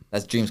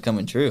 That's dreams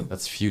coming true.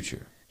 That's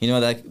future. You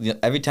know,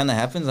 every time that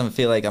happens, I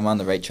feel like I'm on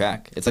the right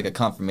track. It's like a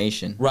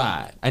confirmation.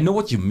 Right. I know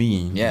what you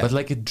mean. Yeah. But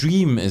like a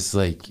dream is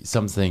like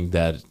something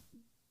that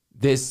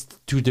there's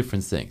two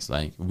different things.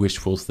 Like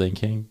wishful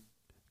thinking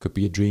could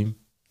be a dream,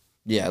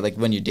 Yeah, like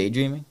when you're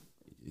daydreaming.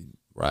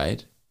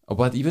 right? Oh,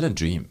 but even a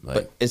dream, like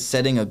But is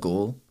setting a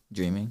goal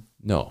dreaming?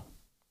 no,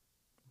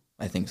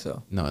 I think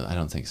so. I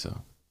don't think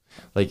so.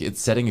 Like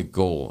it's setting a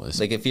goal. Is,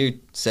 Like if you're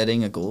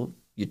setting a goal,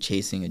 you're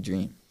chasing a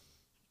dream.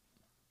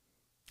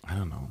 I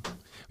don't know.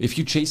 If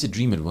you chase a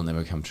dream, it will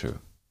never come true.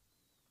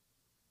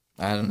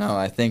 I don't know.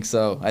 I think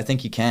so. I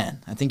think you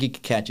can. I think you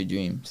can catch your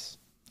dreams.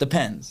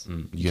 Depends.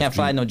 You have can't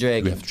fly no You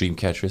dragon. have dream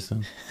catchers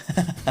then?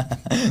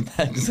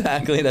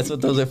 Exactly. That's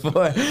what those are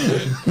for.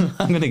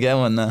 I'm gonna get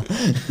one now.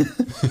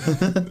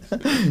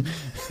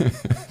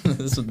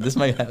 this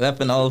might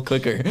happen all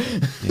quicker.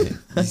 Yeah.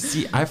 You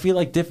see, I feel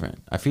like different.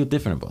 I feel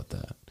different about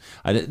that.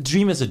 A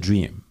dream is a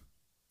dream,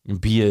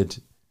 be it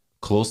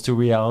close to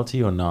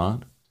reality or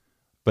not.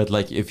 But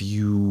like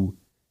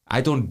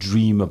I don't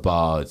dream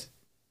about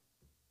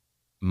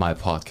my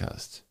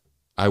podcast.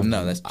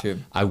 No, that's true.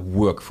 I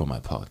work for my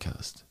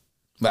podcast.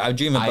 But I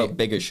dream about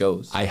bigger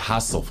shows. I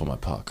hustle for my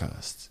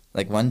podcast.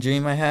 Like one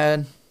dream I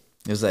had,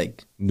 it was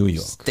like New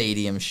York.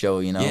 stadium show,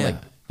 you know, like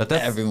but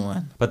that's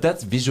everyone. But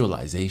that's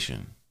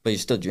visualization. But you're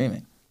still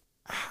dreaming.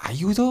 Are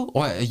you though,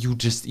 or are you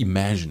just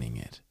imagining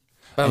it?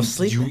 But I was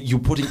And sleeping. You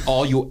putting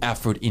all your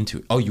effort into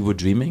it. Oh, you were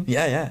dreaming?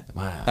 Yeah, yeah.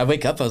 Wow. I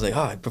wake up, I was like,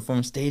 oh, I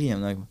performed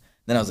stadium. Like,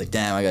 then I was like,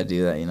 damn, I gotta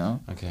do that, you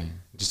know. Okay.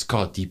 Just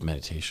call it deep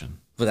meditation.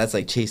 But that's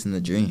like chasing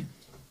the dream.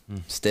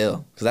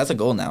 Still, because that's a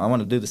goal now. I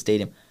want to do the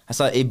stadium. I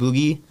saw A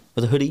Boogie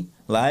with a hoodie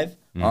live.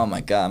 Oh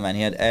my god, man!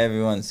 He had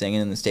everyone singing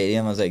in the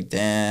stadium. I was like,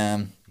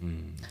 damn.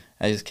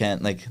 I just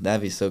can't. Like, that'd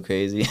be so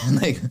crazy.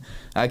 Like,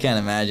 I can't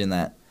imagine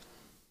that.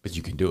 But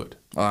you can do it.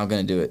 Oh, I'm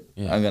gonna do it.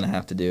 Yeah. I'm gonna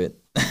have to do it.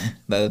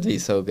 That'd be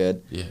so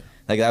good. Yeah.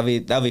 Like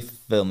that'd be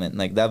fulfillment.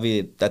 Like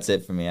that's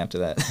it for me after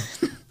that.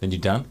 Then you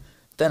done?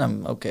 Then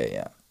I'm okay.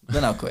 Yeah.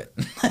 Then I'll quit.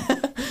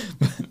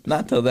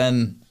 Not till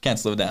then. Can't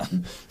slow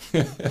down.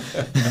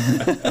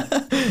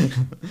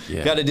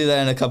 Yeah. Got to do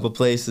that in a couple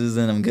places,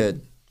 and I'm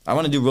good. I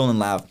want to do Rolling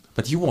Loud.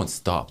 But you won't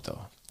stop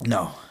though.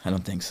 No, I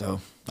don't think so.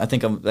 I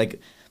think I'm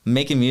like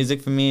making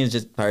music for me is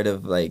just part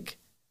of like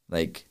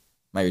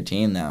my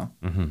routine now.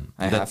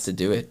 I have to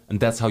do it. And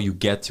that's how you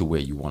get to where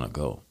you want to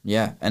go.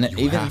 Yeah, and You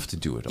even have to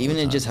do it all even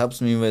the it time. just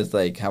helps me with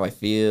like how I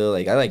feel.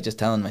 Like I like just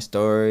telling my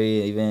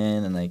story,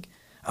 even, and like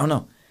I don't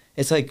know.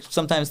 It's like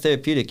sometimes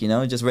therapeutic, you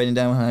know, just writing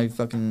down how you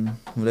fucking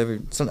whatever.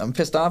 I'm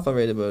pissed off, I'll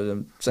write about it.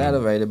 I'm sad,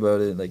 I'll write about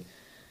it.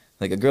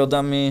 Like a girl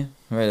dumped me,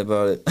 I'll write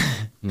about it.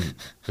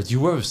 But you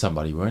were with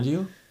somebody, weren't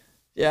you?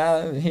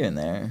 Yeah, here and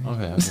there.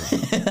 Okay.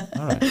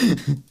 All right.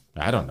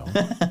 I don't know.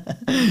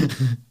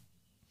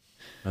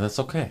 But that's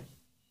okay.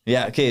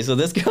 Yeah, okay, so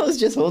this girl was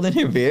just holding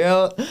her beer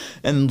out,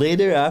 and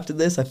later after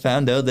this, I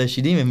found out that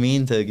she didn't even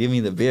mean to give me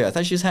the beer. I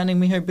thought she was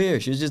handing me her beer.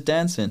 She was just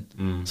dancing.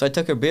 So I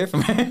took her beer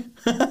from her.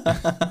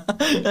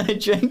 And I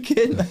drank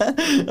it.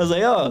 I was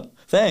like, oh,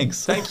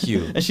 thanks. Thank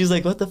you. And she's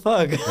like, what the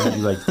fuck? And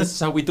you're like, this is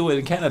how we do it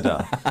in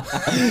Canada.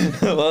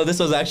 Well, this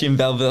was actually in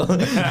Belleville.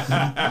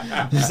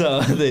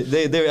 So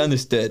they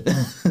understood.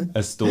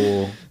 A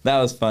store. That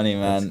was funny,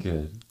 That's man.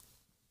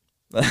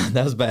 good.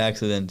 That was by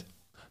accident.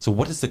 So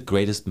what is the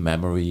greatest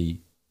memory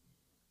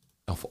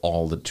of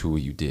all the tour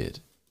you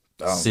did?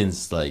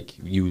 Since like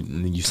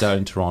you started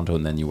in Toronto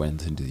and then you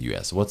went into the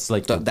US. What's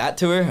like That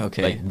tour?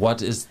 Okay. like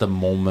what is the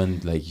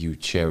moment like you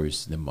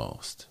cherish the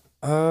most?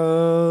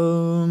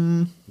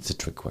 It's a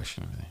trick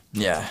question, really.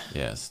 Yeah.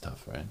 Yeah, it's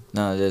tough, right?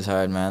 No, it is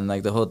hard, man.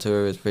 Like the whole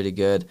tour was pretty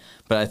good,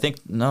 but I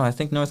think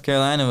North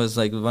Carolina was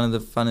like one of the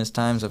funnest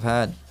times I've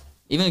had.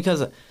 Even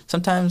because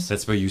sometimes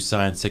That's where you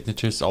sign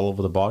signatures all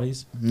over the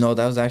bodies? no,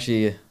 that was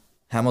actually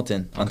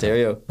Hamilton,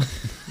 Ontario.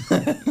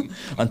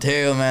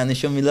 Ontario, man, they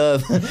show me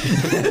love.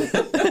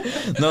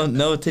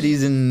 No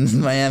titties in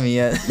Miami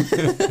yet.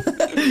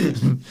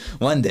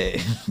 One day.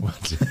 What?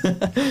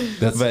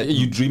 That's But-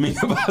 you dreaming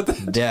about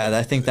that? Yeah,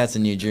 I think that's a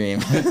new dream.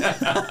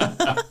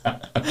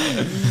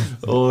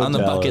 Oh, On the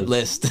Dallas. bucket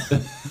list.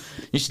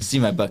 You should see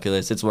my bucket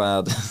list. It's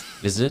wild.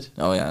 Is it?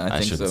 Oh yeah, I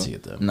think shouldn't so. see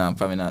it then. No,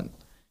 probably not.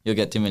 You'll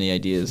get too many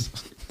ideas.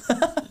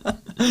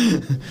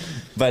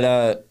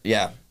 But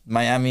yeah,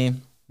 Miami.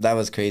 That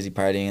was crazy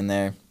partying in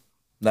there.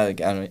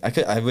 That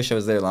I wish I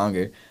was there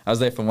longer. I was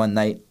there for one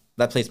night.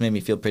 That place made me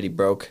feel pretty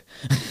broke.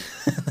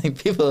 Like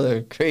people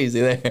are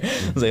crazy there.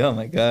 I was like, oh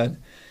my god.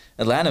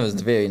 Atlanta was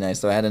very nice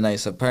though. I had a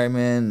nice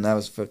apartment. And that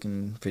was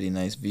fucking pretty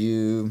nice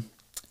view.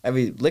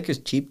 Liquor's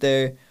cheap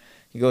there.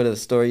 You go to the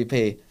store, you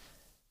pay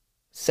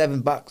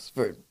 $7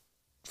 for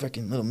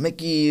fucking little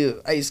Mickey,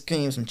 ice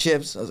cream, some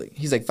chips.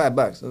 He's like $5.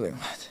 I was like,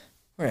 what?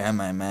 Where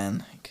am I,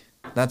 man? Like,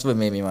 that's what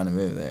made me want to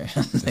move there.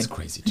 That's like,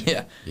 crazy too.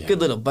 Yeah, good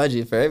little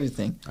budget for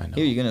everything. I know.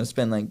 Here you're gonna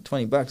spend like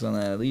 $20 on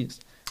that at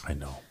least. I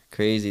know.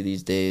 Crazy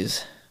these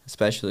days,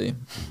 especially.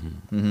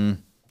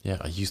 Yeah,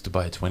 I used to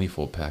buy a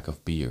 24-pack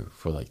of beer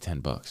for like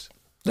 $10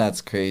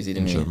 That's crazy to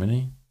in me.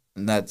 Germany.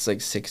 And that's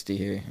like 60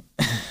 here.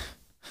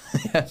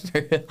 Yeah,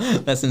 for real.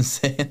 That's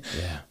insane.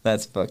 Yeah.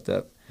 That's fucked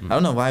up. I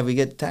don't know why we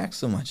get taxed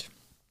so much.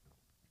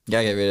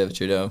 Gotta get rid of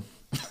Trudeau.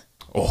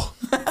 Oh.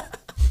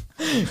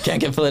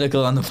 Can't get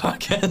political on the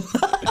podcast.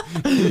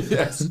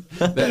 Yes.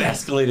 That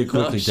escalated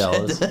quickly,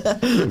 Dallas.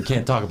 We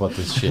can't talk about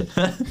this shit.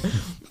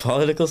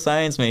 Political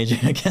science major.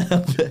 I can't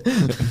help it.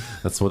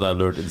 That's what I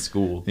learned in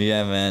school.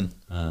 Yeah, man.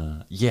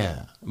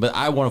 Yeah. But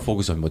I want to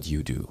focus on what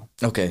you do.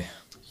 Okay.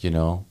 You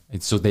know?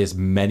 So there's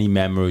many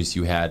memories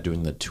you had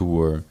during the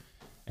tour,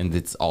 and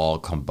it's all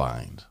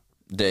combined.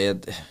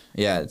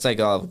 Yeah, it's like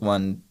all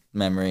one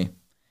memory.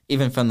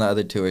 Even from the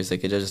other tours,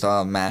 like it's just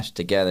all mashed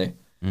together.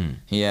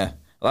 Yeah.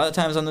 A lot of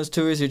times on those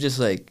tours, you're just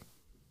like,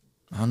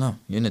 I don't know,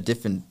 you're in a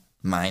different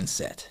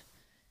mindset.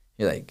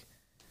 You're like,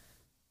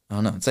 I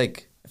don't know. It's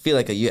like, I feel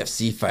like a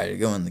UFC fighter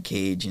going in the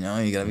cage, you know?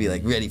 You gotta be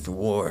like ready for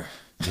war.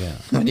 Yeah.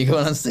 When you go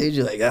on stage,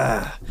 you're like,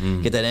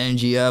 get that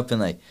energy up.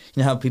 And like,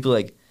 you know how people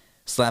like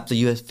slap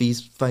the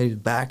UFC fighter's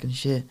back and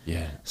shit?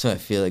 Yeah. So I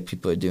feel like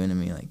people are doing to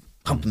me, like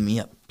pumping me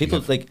up. People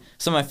like,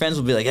 some of my friends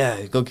will be like,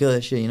 yeah, go kill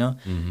that shit, you know?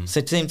 It's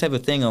the same type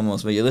of thing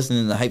almost, but you're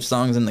listening to the hype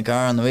songs in the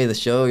car on the way to the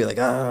show, you're like,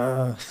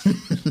 Yeah,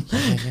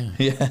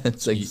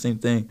 it's like the same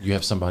thing. You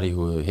have somebody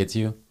who hits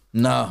you?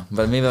 No,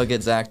 but maybe I'll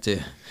get Zach to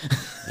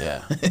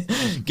Yeah.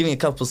 give me a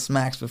couple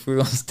smacks before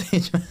we go on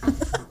stage.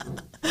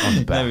 On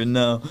the back. Never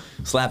know.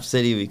 Slap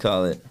City, we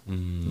call it.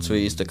 That's what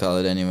we used to call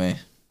it anyway.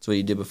 That's what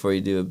you do before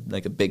you do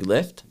a big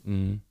lift.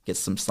 Get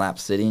some Slap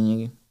City and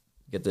you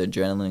get the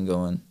adrenaline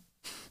going.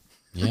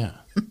 Yeah.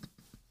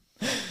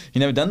 You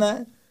never done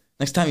that?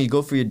 Next time you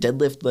go for your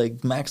deadlift,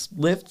 like max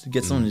lift,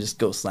 get someone to just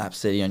go Slap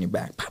City on your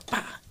back. Pa,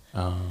 pa.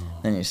 Oh.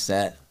 Then you're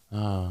set.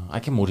 I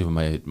can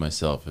motivate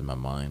myself in my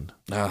mind.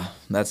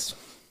 That's...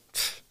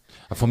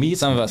 For me,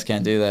 Some of us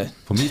can't do that.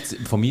 For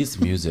me, it's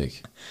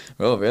music.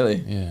 Oh,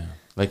 really? Yeah.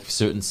 Like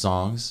certain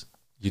songs,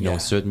 you know, Yeah.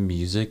 certain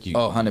music.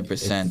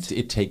 100%.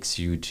 It takes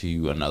you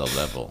to another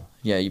level.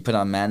 Yeah, you put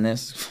on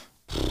Madness,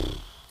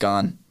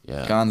 gone.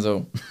 Yeah.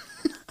 Gonzo.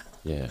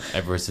 Yeah.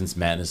 Ever since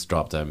Madness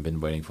dropped, I've been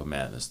waiting for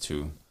Madness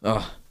too.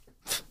 Oh,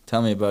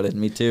 tell me about it.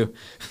 Me too.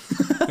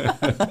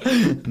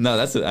 No,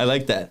 I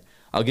like that.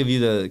 I'll give you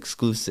the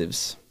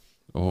exclusives.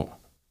 Oh.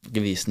 I'll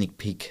give you a sneak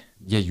peek.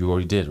 Yeah, you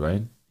already did,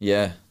 right?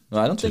 Yeah. No,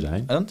 I don't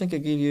Today? think I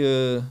gave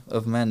you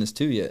of Madness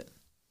 2 yet.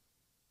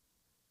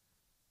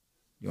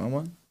 You want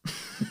one?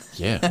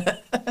 Yeah.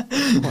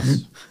 Of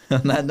course.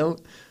 On that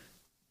note,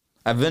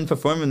 I've been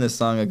performing this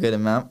song a good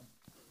amount.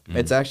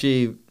 It's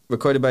actually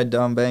recorded by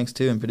Don Banks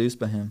too and produced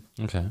by him.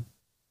 Okay.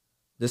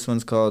 This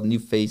one's called New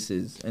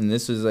Faces, and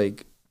this is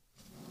like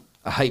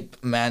a hype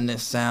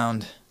Madness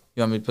sound.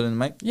 You want me to put it in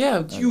the mic?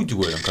 Yeah, you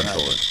do it and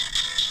control it.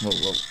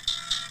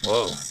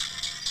 Whoa.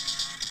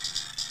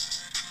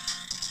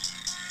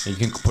 You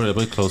can put it a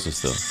bit closer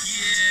still.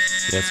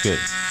 Yeah, that's good.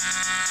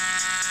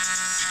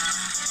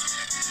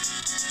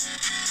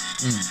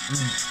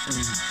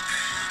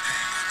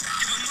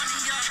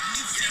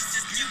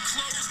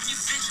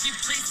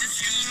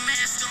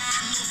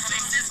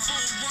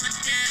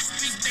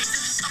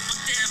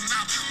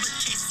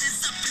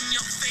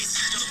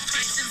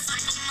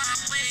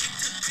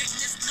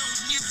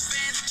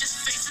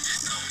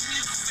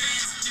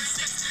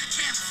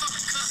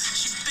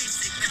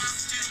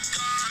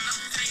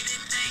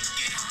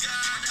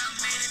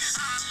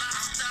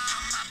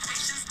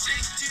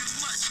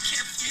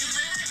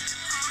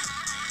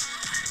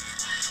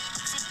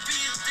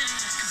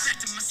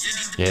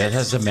 Yeah, it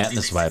has the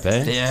Madness vibe,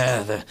 eh?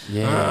 Yeah.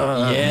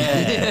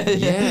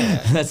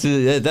 Yeah.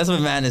 That's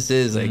what Madness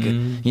is. Like,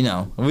 you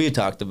know, we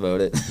talked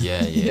about it.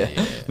 Yeah.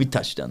 We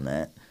touched on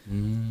that.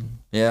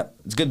 Yeah.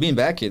 It's good being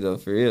back here, though,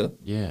 for real.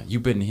 Yeah,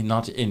 you've been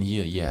not in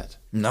here yet.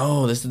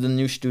 No, this is the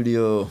new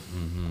studio.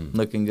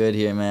 Looking good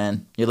here,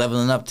 man. You're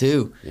leveling up,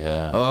 too.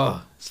 Yeah.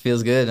 Oh, this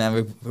feels good,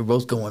 man. We're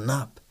both going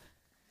up.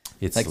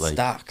 It's Like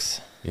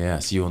stocks. Yeah,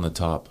 see you on the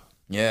top.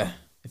 Yeah.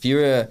 If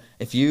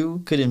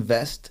you could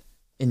invest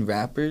in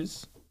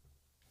rappers,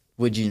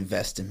 would you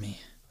invest in me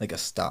like a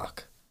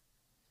stock?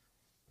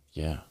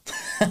 Yeah.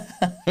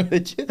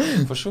 Would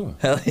you? For sure.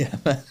 Hell yeah,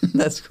 man.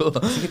 That's cool.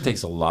 I think it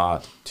takes a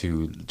lot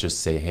to just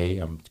say, hey,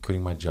 I'm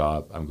quitting my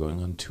job. I'm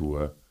going on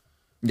tour.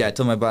 Yeah, I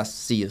told my boss,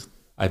 see you.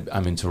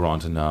 I'm in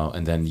Toronto now,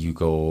 and then you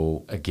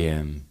go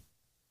again,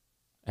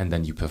 and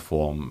then you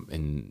perform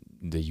in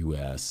the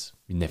US.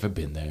 You've never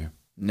been there.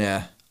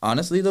 Yeah.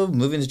 Honestly, though,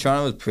 moving to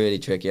Toronto was pretty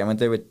tricky. I went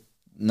there with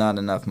not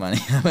enough money.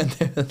 I went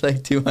there with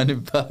like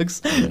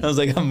 $200. Yeah. I was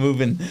like, I'm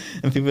moving.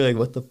 And people were like,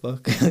 what the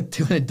fuck?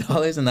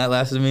 $200? And that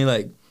lasted me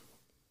like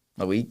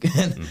a week.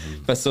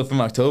 But so from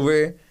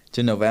October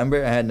to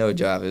November, I had no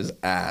job. It was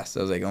ass.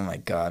 I was like, oh my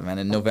God, man.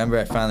 In November,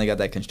 I finally got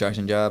that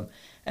construction job.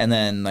 And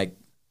then like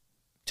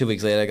 2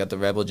 weeks later, I got the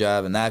Rebel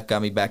job. And that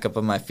got me back up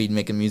on my feet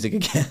making music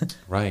again.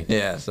 Right.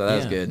 Yeah, so that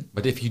was good.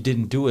 But if you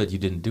didn't do it, you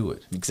didn't do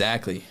it.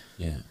 Exactly.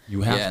 Yeah.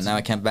 You have to. Now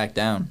I can't back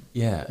down.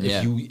 Yeah.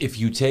 Yeah.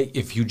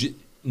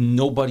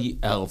 Nobody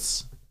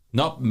else,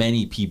 not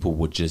many people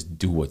would just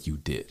do what you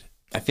did.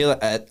 I feel like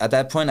at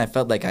that point, I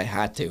felt like I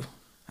had to.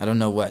 I don't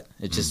know what.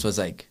 It just was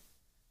like,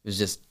 it was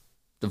just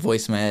the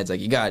voice in my head's like,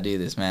 you gotta do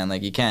this, man.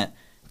 Like, you can't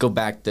go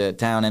back to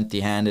town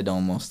empty-handed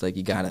almost. Like,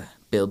 you gotta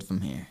build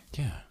from here.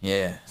 Yeah.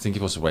 Yeah. I think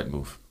it was the right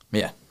move.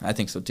 Yeah, I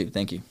think so too.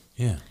 Thank you.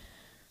 Yeah.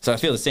 So I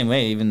feel the same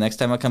way. Even next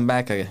time I come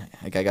back, I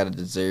gotta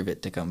deserve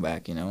it to come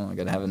back, you know? I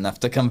gotta have enough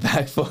to come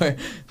back for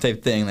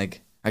type thing. Like,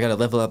 I gotta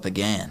level up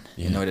again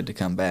in order to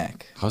come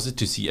back. How's it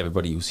to see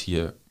everybody who's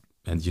here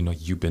and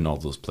you've been all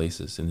those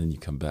places and then you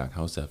come back?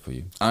 How's that for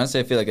you? Honestly,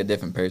 I feel like a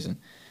different person.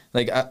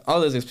 Like, all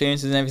those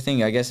experiences and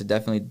everything, I guess it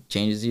definitely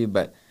changes you,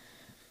 but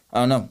I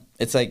don't know.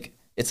 It's like,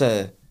 it's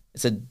a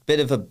bit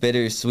of a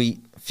bittersweet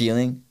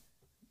feeling.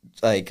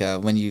 Like,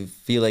 when you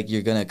feel like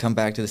you're gonna come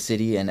back to the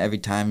city and every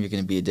time you're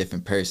gonna be a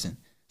different person.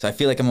 So I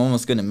feel like I'm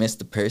almost gonna miss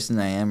the person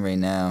I am right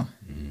now.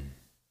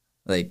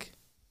 Like,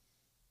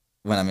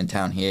 when I'm in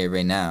town here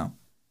right now,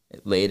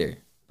 later.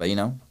 But, you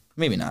know,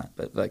 maybe not,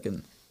 but like,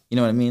 you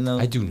know what I mean, though?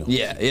 I do know.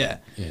 Yeah. Yeah.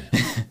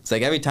 It's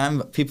like every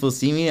time people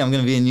see me, I'm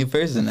going to be a new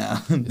person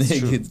now.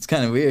 It's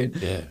kind of weird.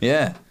 Yeah.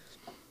 Yeah.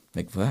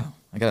 Like, wow,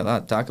 I got a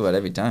lot to talk about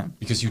every time.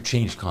 Because you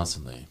change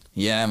constantly.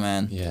 Yeah,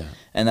 man. Yeah.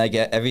 And I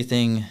get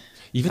everything.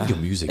 Even your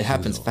music. It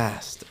happens though.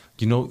 fast.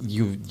 You know,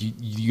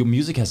 your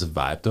music has a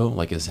vibe though.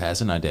 Like it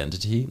has an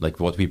identity. Like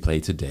what we play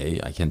today,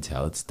 I can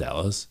tell it's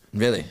Dallas.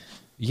 Really?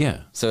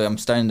 Yeah. So I'm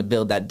starting to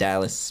build that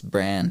Dallas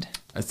brand.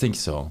 I think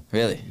so.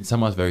 Really? It's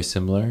somewhat very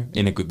similar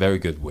in a very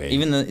good way.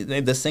 Even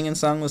the singing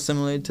song was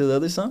similar to the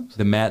other songs?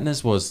 The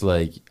madness was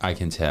like, I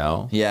can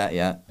tell.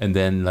 Yeah. And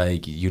then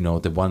like,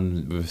 the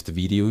one with the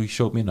video you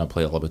showed me, and I'll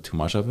play a little bit too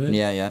much of it.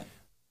 Yeah.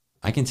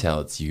 I can tell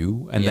it's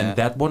you. And Yeah. then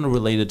that one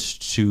related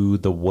to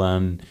the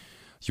one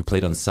you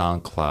played on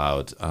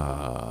SoundCloud.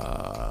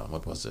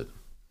 What was it?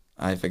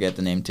 I forget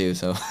the name too,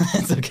 so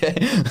it's okay.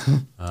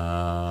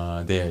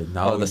 There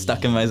now. Oh, the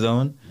Stuck in My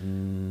Zone?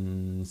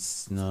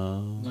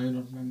 No. No, you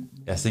don't remember.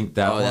 I think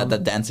that one. The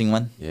dancing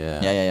one?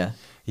 Yeah.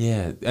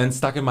 Yeah, and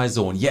Stuck in My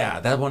Zone. Yeah,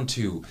 that one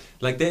too.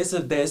 Like there's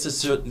a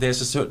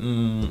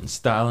certain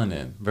style in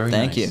it. Very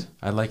Thank nice. you.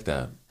 I like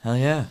that. Hell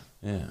yeah.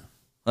 Yeah.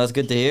 Well, that's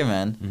good to hear,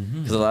 man.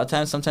 Because a lot of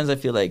times, sometimes I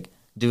feel like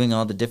doing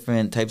all the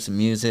different types of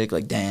music,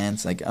 like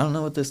dance. Like, I don't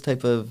know what this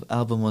type of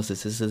album was.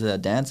 Is this a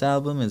dance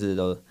album? Is it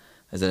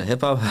a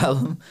hip hop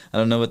album? I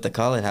don't know what to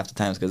call it half the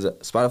times because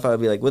Spotify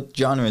would be like, "What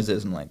genre is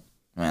this?" I'm like,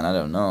 man, I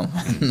don't know.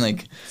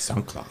 Like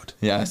SoundCloud.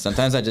 Yeah,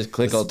 sometimes I just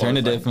click It's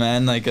alternative, Spotify.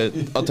 man. Like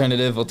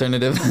alternative.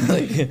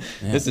 Like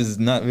this is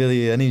not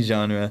really any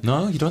genre.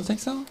 No, you don't think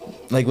so?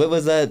 Like, what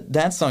was that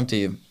dance song to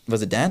you?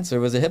 Was it dance or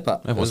was it hip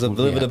hop? It was a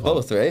little bit of hip-hop.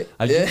 both, right?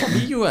 For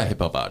me, you were a hip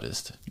hop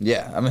artist.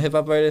 Yeah, I'm a hip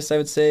hop artist, I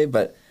would say,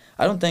 but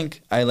I don't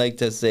think I like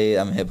to say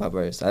I'm a hip hop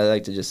artist. I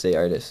like to just say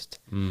artist.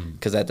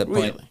 Because at the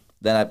point, Really?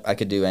 then I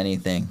could do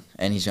anything,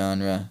 any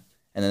genre.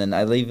 And then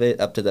I leave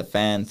it up to the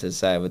fans to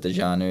decide what the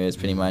genre is,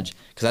 pretty much.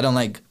 Because I don't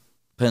like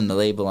putting the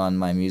label on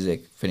my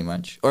music, pretty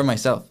much. Or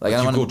myself. Like, But I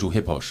you don't go want to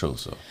hip hop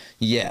shows, so.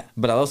 Yeah,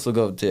 but I'll also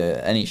go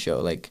to any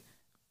show. Like,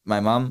 my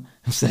mom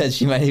said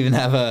she might even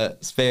have a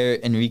spare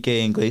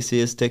Enrique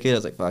Iglesias ticket. I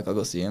was like, fuck, I'll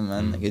go see him,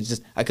 man. Like, it's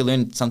just, I could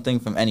learn something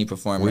from any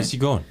performer. Where's he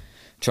going?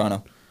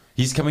 Toronto.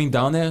 He's coming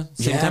down there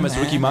same Yeah, time as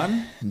Ricky man.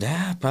 Martin?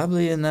 Yeah,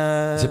 probably in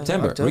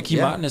September. October. Ricky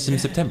Yeah. Martin is in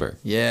September.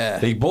 Yeah.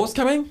 They both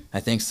coming I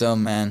think so,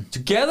 man.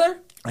 together?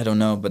 I don't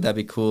know, but that'd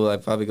be cool.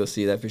 I'd probably go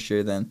see that for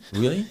sure then.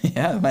 Really?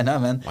 Yeah, why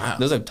not, man? Wow.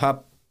 Those are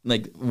top,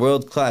 like,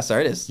 world-class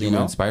artists, You you were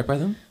know? inspired by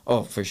them?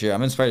 Oh, for sure.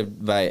 I'm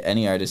inspired by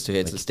any artist who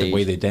hits Like the stage. the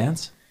way they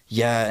dance?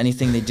 Yeah,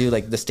 anything they do,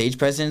 like the stage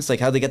presence, like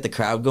how they get the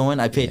crowd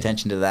going. I pay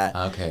attention to that.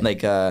 Okay.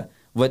 Like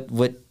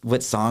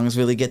what songs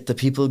really get the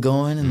people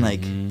going, and like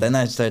then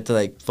I start to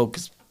like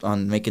focus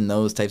on making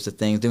those types of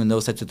things, doing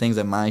those types of things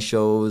at my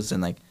shows,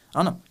 and like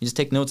I don't know, you just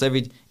take notes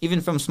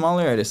even from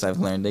smaller artists. I've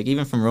learned, like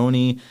even from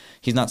Roni,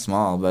 he's not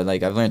small, but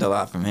like I've learned a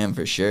lot from him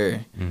for sure.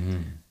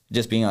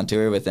 Just being on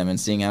tour with him and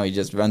seeing how he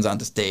just runs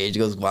onto stage,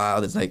 goes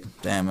wild. It's like,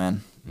 damn,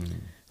 man,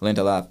 learned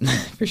a lot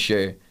for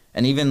sure.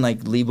 And even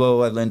like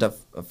Lebo, I've learned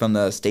from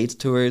the States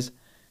tours,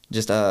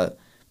 just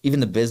even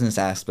the business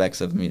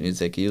aspects of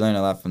music. You learn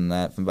a lot from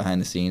that, from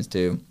behind the scenes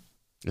too.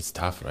 It's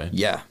tough, right?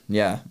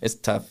 Yeah, it's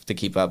tough to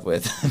keep up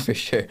with for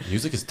sure.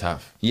 Music is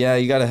tough. Yeah,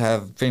 you gotta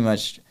have pretty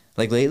much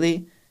like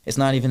lately. It's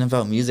not even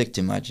about music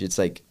too much. It's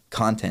like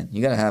content.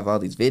 You gotta have all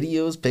these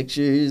videos,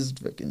 pictures,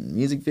 fucking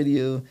music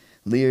video,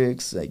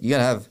 lyrics. Like, you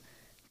gotta have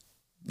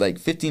like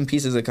 15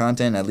 pieces of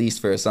content at least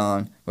for a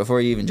song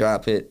before you even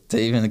drop it to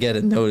even get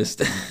it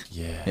noticed.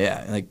 Yeah.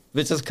 Yeah, like,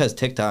 it's just because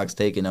TikTok's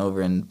taking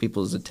over and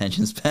people's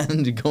attention span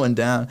is going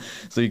down.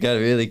 So you gotta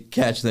really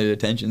catch their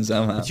attention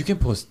somehow. But you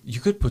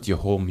could put your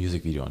whole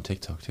music video on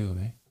TikTok too,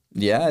 eh?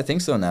 Yeah, I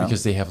think so now.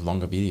 Because they have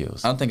longer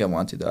videos. I don't think I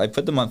want to though. I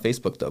put them on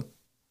Facebook though.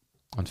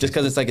 On Just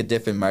because it's like a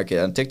different market.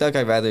 On TikTok,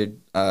 I'd rather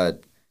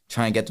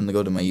try and get them to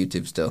go to my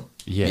YouTube still.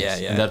 Yes,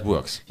 Yeah. and that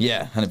works.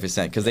 Yeah,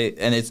 100%. Because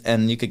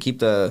you could keep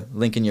the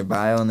link in your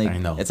bio, and I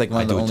know. it's like one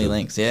I of the do it only too.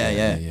 links.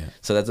 Yeah.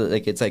 So that's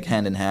like, it's like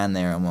hand in hand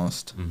there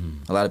almost.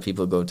 Mm-hmm. A lot of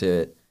people go to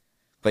it.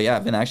 But yeah,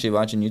 I've been actually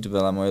watching YouTube a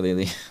lot more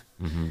lately.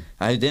 Mm-hmm.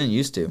 I didn't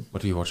used to.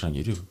 What do you watch on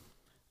YouTube?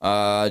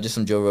 Just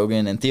some Joe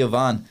Rogan and Theo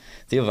Von.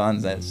 Theo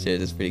Von's that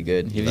shit is pretty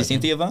good. Have you like seen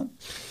him? Theo Von?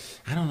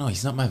 I don't know.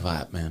 He's not my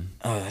vibe, man.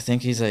 Oh, I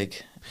think he's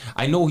like.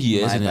 I know he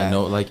is, My and I bad.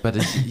 know, like, but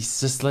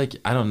he's just like,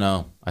 I don't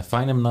know. I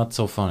find him not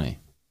so funny.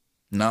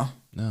 No.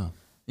 No.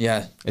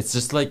 Yeah. It's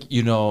just like,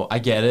 I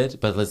get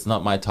it, but it's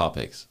not my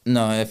topics.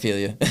 No, I feel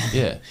you.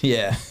 Yeah.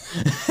 Yeah.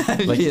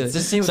 I Like, feel it's it. the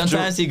same with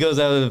Sometimes he goes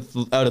out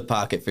of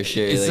pocket for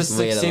sure. It's like, just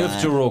way like out of same with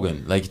line. Joe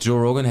Rogan. Like, Joe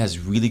Rogan has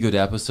really good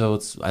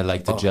episodes. I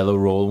like the Oh. Jello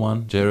Roll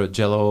one.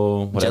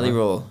 Jello, whatever. Jelly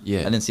Roll. Yeah.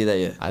 I didn't see that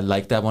yet. I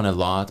like that one a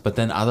lot. But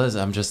then others,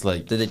 I'm just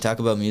like, Did they talk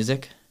about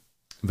music?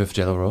 with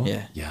Jello Roll?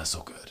 Yeah. Yeah,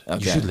 so good.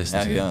 Okay. You should listen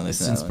I to can it. listen It's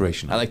to that one.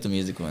 inspirational. I like the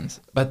music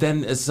ones. But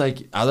then it's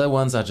like, other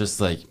ones are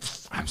just like,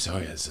 I'm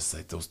sorry, it's just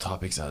like, those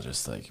topics are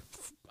just like,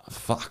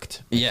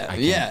 fucked. Yeah,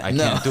 I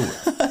no. can't do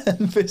it.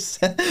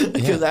 100%.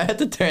 Because I had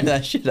to turn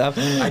that shit off.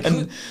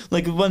 And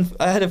like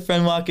I had a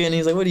friend walk in,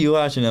 he's like, "What are you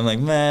watching?" I'm like,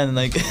 "Man,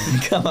 like,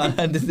 come on!"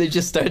 They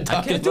just started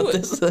talking can't do about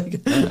it. this.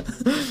 Like,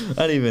 I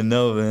don't even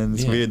know, man.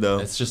 It's Yeah, weird though.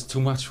 It's just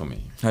too much for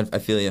me. I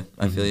feel you.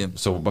 I feel you.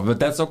 So, but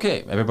that's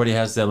okay. Everybody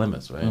has their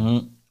limits, right?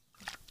 Mhm.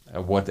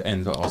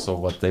 And also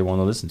what they want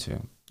to listen to,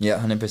 Yeah,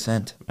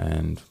 100%.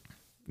 and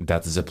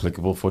that is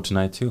applicable for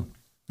tonight too.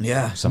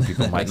 Yeah. Some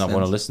people That might makes not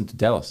want to sense. listen to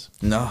Dallas.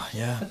 No,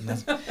 yeah.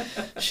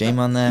 Shame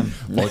on them.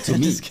 Or to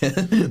me. Just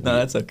kidding. No,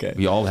 that's okay.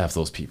 We all have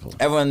those people.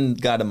 Everyone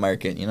got a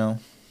market, you know?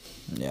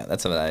 Yeah,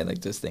 that's what I like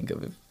to think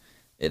of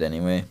it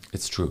anyway.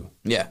 It's true.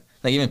 Yeah.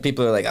 Like, even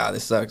people are like,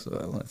 this sucks.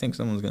 Well, I think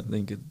someone's going to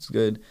think it's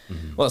good.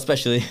 Mm-hmm. Well,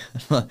 especially,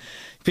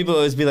 people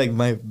always be like,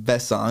 my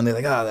best song. They're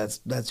like,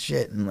 that's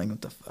shit. And I'm like,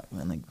 what the fuck,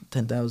 man? Like,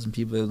 10,000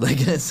 people are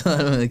liking it, so I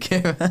don't really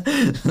care.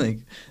 Like,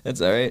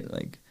 that's all right.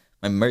 Like,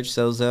 my merch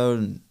sells out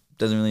and it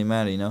doesn't really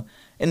matter, you know?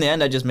 In the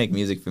end, I just make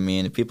music for me.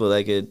 And if people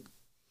like it,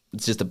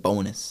 it's just a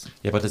bonus.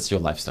 Yeah, but it's your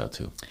lifestyle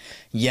too.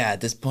 Yeah, at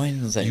this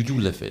point, it's like, You do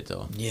live it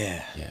though.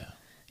 yeah, Yeah.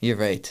 you're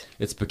right.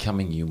 It's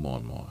becoming you more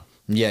and more.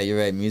 Yeah, you're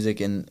right. Music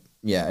and,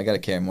 yeah, I got to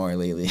care more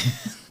lately.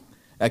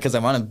 Because I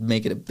want to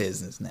make it a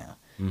business now.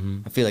 Mm-hmm.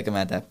 I feel like I'm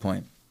at that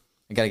point.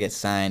 I got to get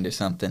signed or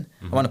something.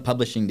 Mm-hmm. I want a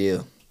publishing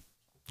deal.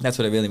 That's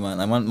what I really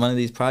want. I want one of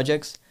these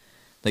projects,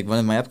 like one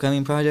of my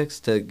upcoming projects,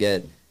 to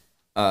get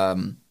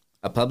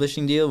a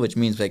publishing deal, which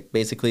means like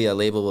basically a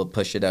label will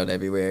push it out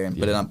everywhere and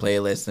put it Yeah. on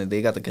playlists, and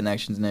they got the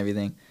connections and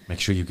everything. Make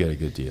sure you get a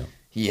good deal.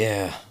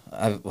 Yeah,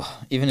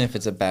 even if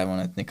it's a bad one,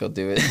 I think I'll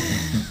do it.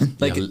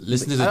 Yeah,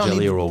 listen to the I don't Jelly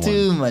need Roll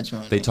too one. much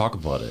money. They talk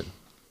about it.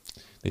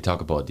 They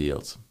talk about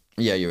deals.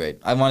 Yeah, you're right.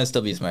 I want to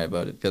still be smart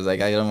about it because like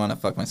I don't want to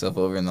fuck myself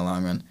over in the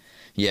long run.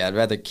 Yeah, I'd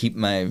rather keep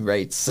my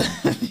rights.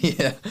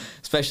 Yeah,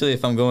 especially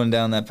if I'm going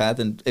down that path,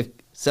 and if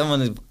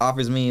someone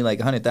offers me like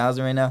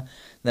 100,000 right now,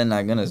 then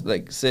I'm gonna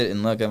like sit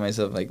and look at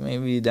myself like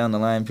maybe down the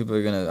line people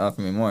are gonna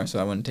offer me more, so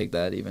I wouldn't take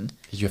that even.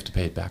 You have to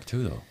pay it back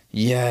too, though.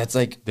 Yeah, it's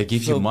like They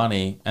give so, you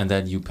money and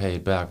then you pay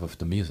it back with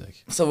the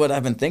music. So what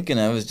I've been thinking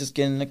of is just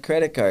getting a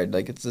credit card.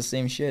 Like it's the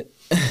same shit.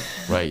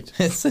 Right.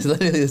 It's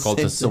literally the Called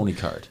same the thing. Sony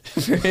card.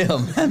 For real,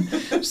 man.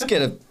 Just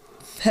get a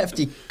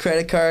hefty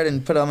credit card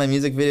and put all my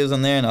music videos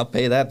on there, and I'll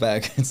pay that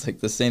back. It's like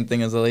the same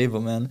thing as a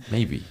label, man.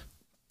 Maybe.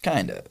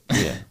 Kind of.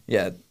 Yeah.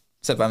 Yeah.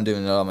 Except I'm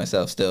doing it all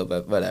myself still,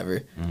 but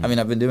whatever. I mean,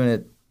 I've been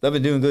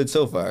doing good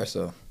so far,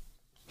 so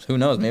who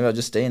knows? Maybe I'll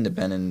just stay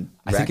independent and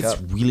I think rack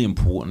it's up. really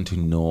important to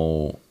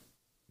know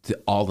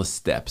all the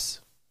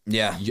steps.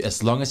 Yeah.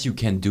 As long as you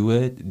can do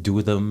it,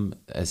 do them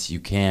as you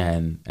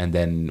can, and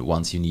then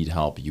once you need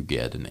help, you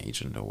get an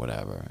agent or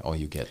whatever, or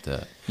you get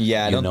the.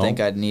 Yeah, I you don't know? think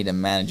I'd need a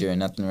manager or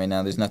nothing right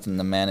now. There's nothing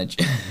to manage.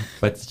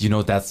 But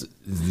that's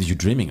you're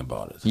dreaming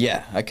about it.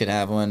 Yeah, I could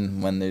have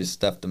one when there's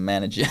stuff to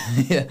manage.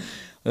 Yeah.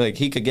 Like,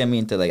 he could get me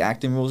into, like,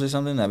 acting roles or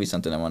something. That'd be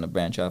something I want to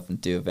branch off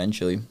into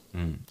eventually.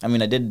 I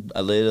mean, I did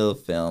a little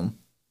film,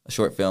 a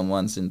short film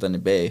once in Thunder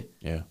Bay.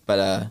 Yeah.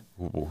 But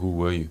Who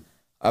were you?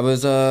 I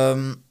was, I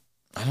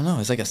don't know.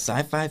 It's like a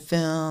sci-fi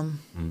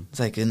film.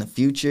 It's, like, in the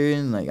future.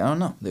 And, like, I don't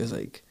know. There's,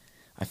 like,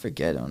 I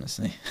forget,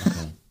 honestly.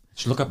 Okay. You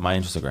should look up my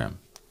Instagram.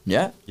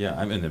 Yeah? Yeah,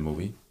 I'm in the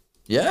movie.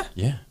 Yeah?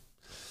 Yeah.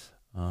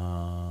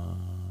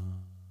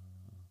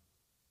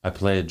 I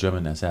play a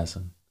German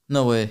assassin.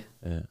 No way.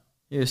 Yeah.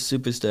 You're a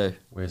superstar.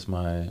 Where's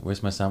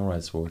my samurai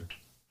sword?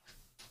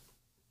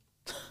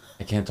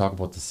 I can't talk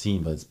about the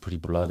scene, but it's pretty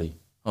bloody.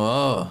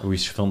 Oh. We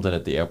filmed it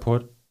at the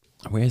airport,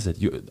 Where is it?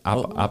 You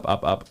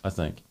up, I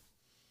think.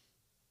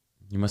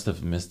 You must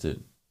have missed it.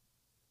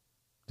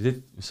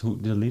 Who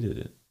deleted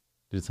it?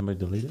 Did somebody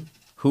delete it?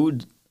 Who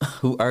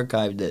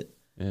archived it?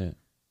 Yeah.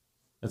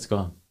 It's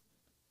gone.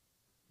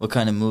 What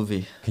kind of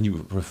movie? Can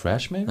you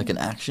refresh maybe? Like an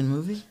action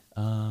movie?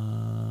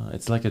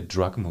 It's like a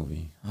drug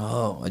movie.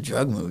 Oh, a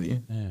drug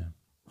movie. Yeah.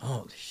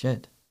 Holy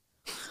shit.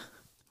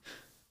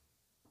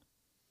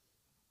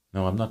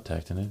 No, I'm not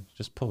tagged in it.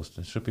 Just post.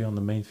 It should be on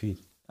the main feed.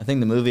 I think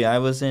the movie I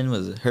was in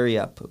was Hurry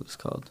Up, it was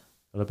called.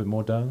 A little bit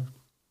more down.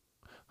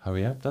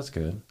 Hurry up. That's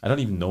good. I don't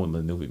even know what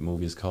the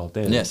movie is called.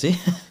 There. Yeah, see?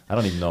 I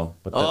don't even know.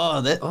 But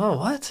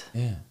what?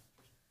 yeah.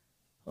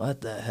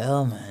 What the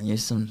hell, man? You're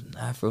some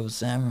Afro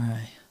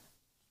samurai.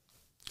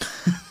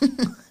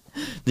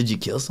 Did you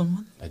kill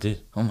someone? I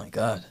did. Oh my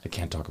god. I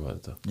can't talk about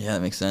it though. Yeah,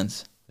 that makes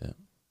sense. Yeah.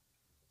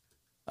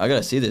 I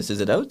gotta see this. Is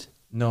it out?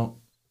 No.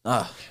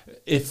 Ah.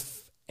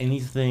 If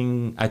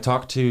anything, I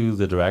talked to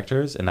the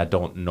directors and I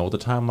don't know the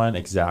timeline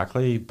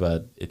exactly,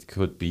 but it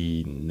could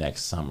be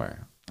next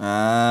summer.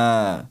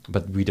 Ah.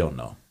 But we don't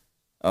know.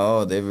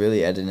 Oh, they're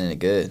really editing it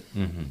good.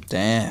 Mm-hmm.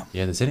 Damn.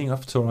 Yeah, they're sending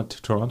off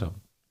to Toronto.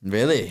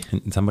 Really?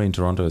 And somebody in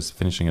Toronto is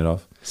finishing it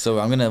off. So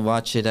I'm gonna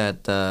watch it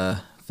at the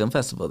film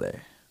festival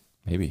there.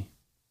 Maybe.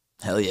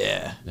 Hell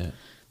yeah. Yeah.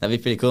 That'd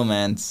be pretty cool,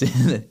 man.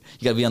 You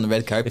gotta be on the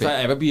red carpet. If I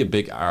ever be a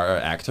big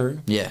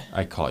actor, Yeah.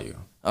 I call you.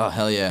 Oh,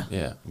 hell yeah.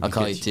 Yeah. I'll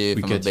call you too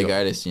if I'm a big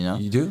artist, you know?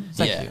 You do?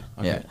 Thank yeah. you.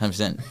 Okay. Yeah,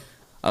 100%.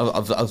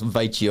 I'll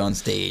invite you on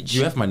stage.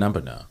 You have my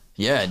number now.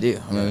 Yeah, I do.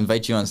 I'm gonna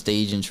invite you on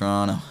stage in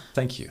Toronto.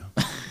 Thank you.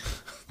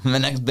 My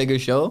next bigger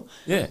show?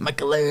 Yeah.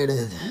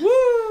 thamichaelated.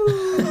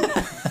 Woo!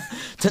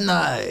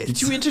 Tonight.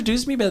 Did you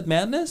introduce me about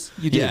Madness?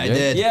 You did, Yeah, I right?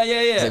 did. Yeah,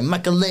 yeah, yeah.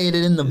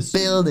 thamichaelated in the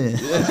building.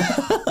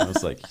 I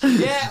was like,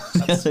 yeah,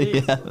 that's me.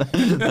 Yeah,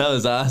 that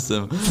was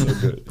awesome. So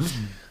good.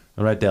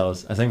 All right,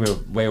 Dallas. I think we're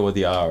way over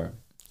the hour.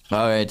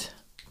 All right.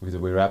 We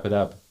wrap it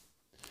up.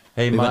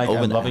 Hey, We went Mike, over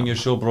I'm the loving hour. your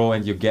show, bro,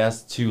 and your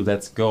guests too.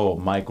 Let's go.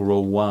 Mike Row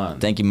 1.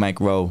 Thank you,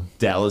 Mike Rowe.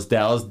 Dallas,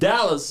 Dallas,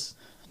 Dallas.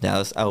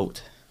 Dallas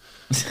out.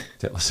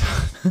 Dallas.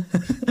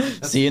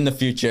 See you in the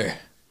future.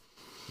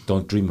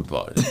 Don't dream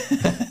about it.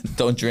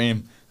 Don't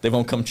dream. They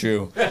won't come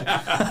true.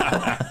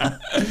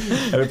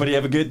 Everybody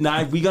have a good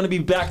night. We're going to be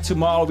back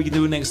tomorrow. We can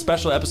do a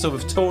special episode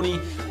with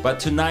Tony. But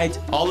tonight,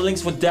 all the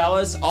links for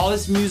Dallas, all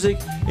his music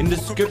in the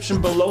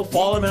description below.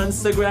 Follow him on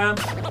Instagram,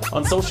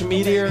 on social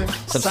media.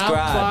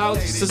 Subscribe. SoundCloud.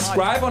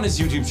 Subscribe on his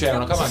YouTube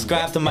channel. Come on.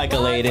 Subscribe to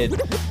thamichaelated.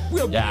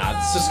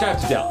 Yeah, subscribe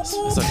to Dallas.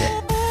 It's okay.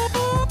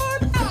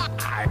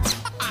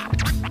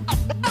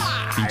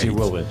 DJ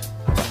Wilwood.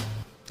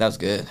 That was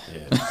good.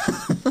 Yeah.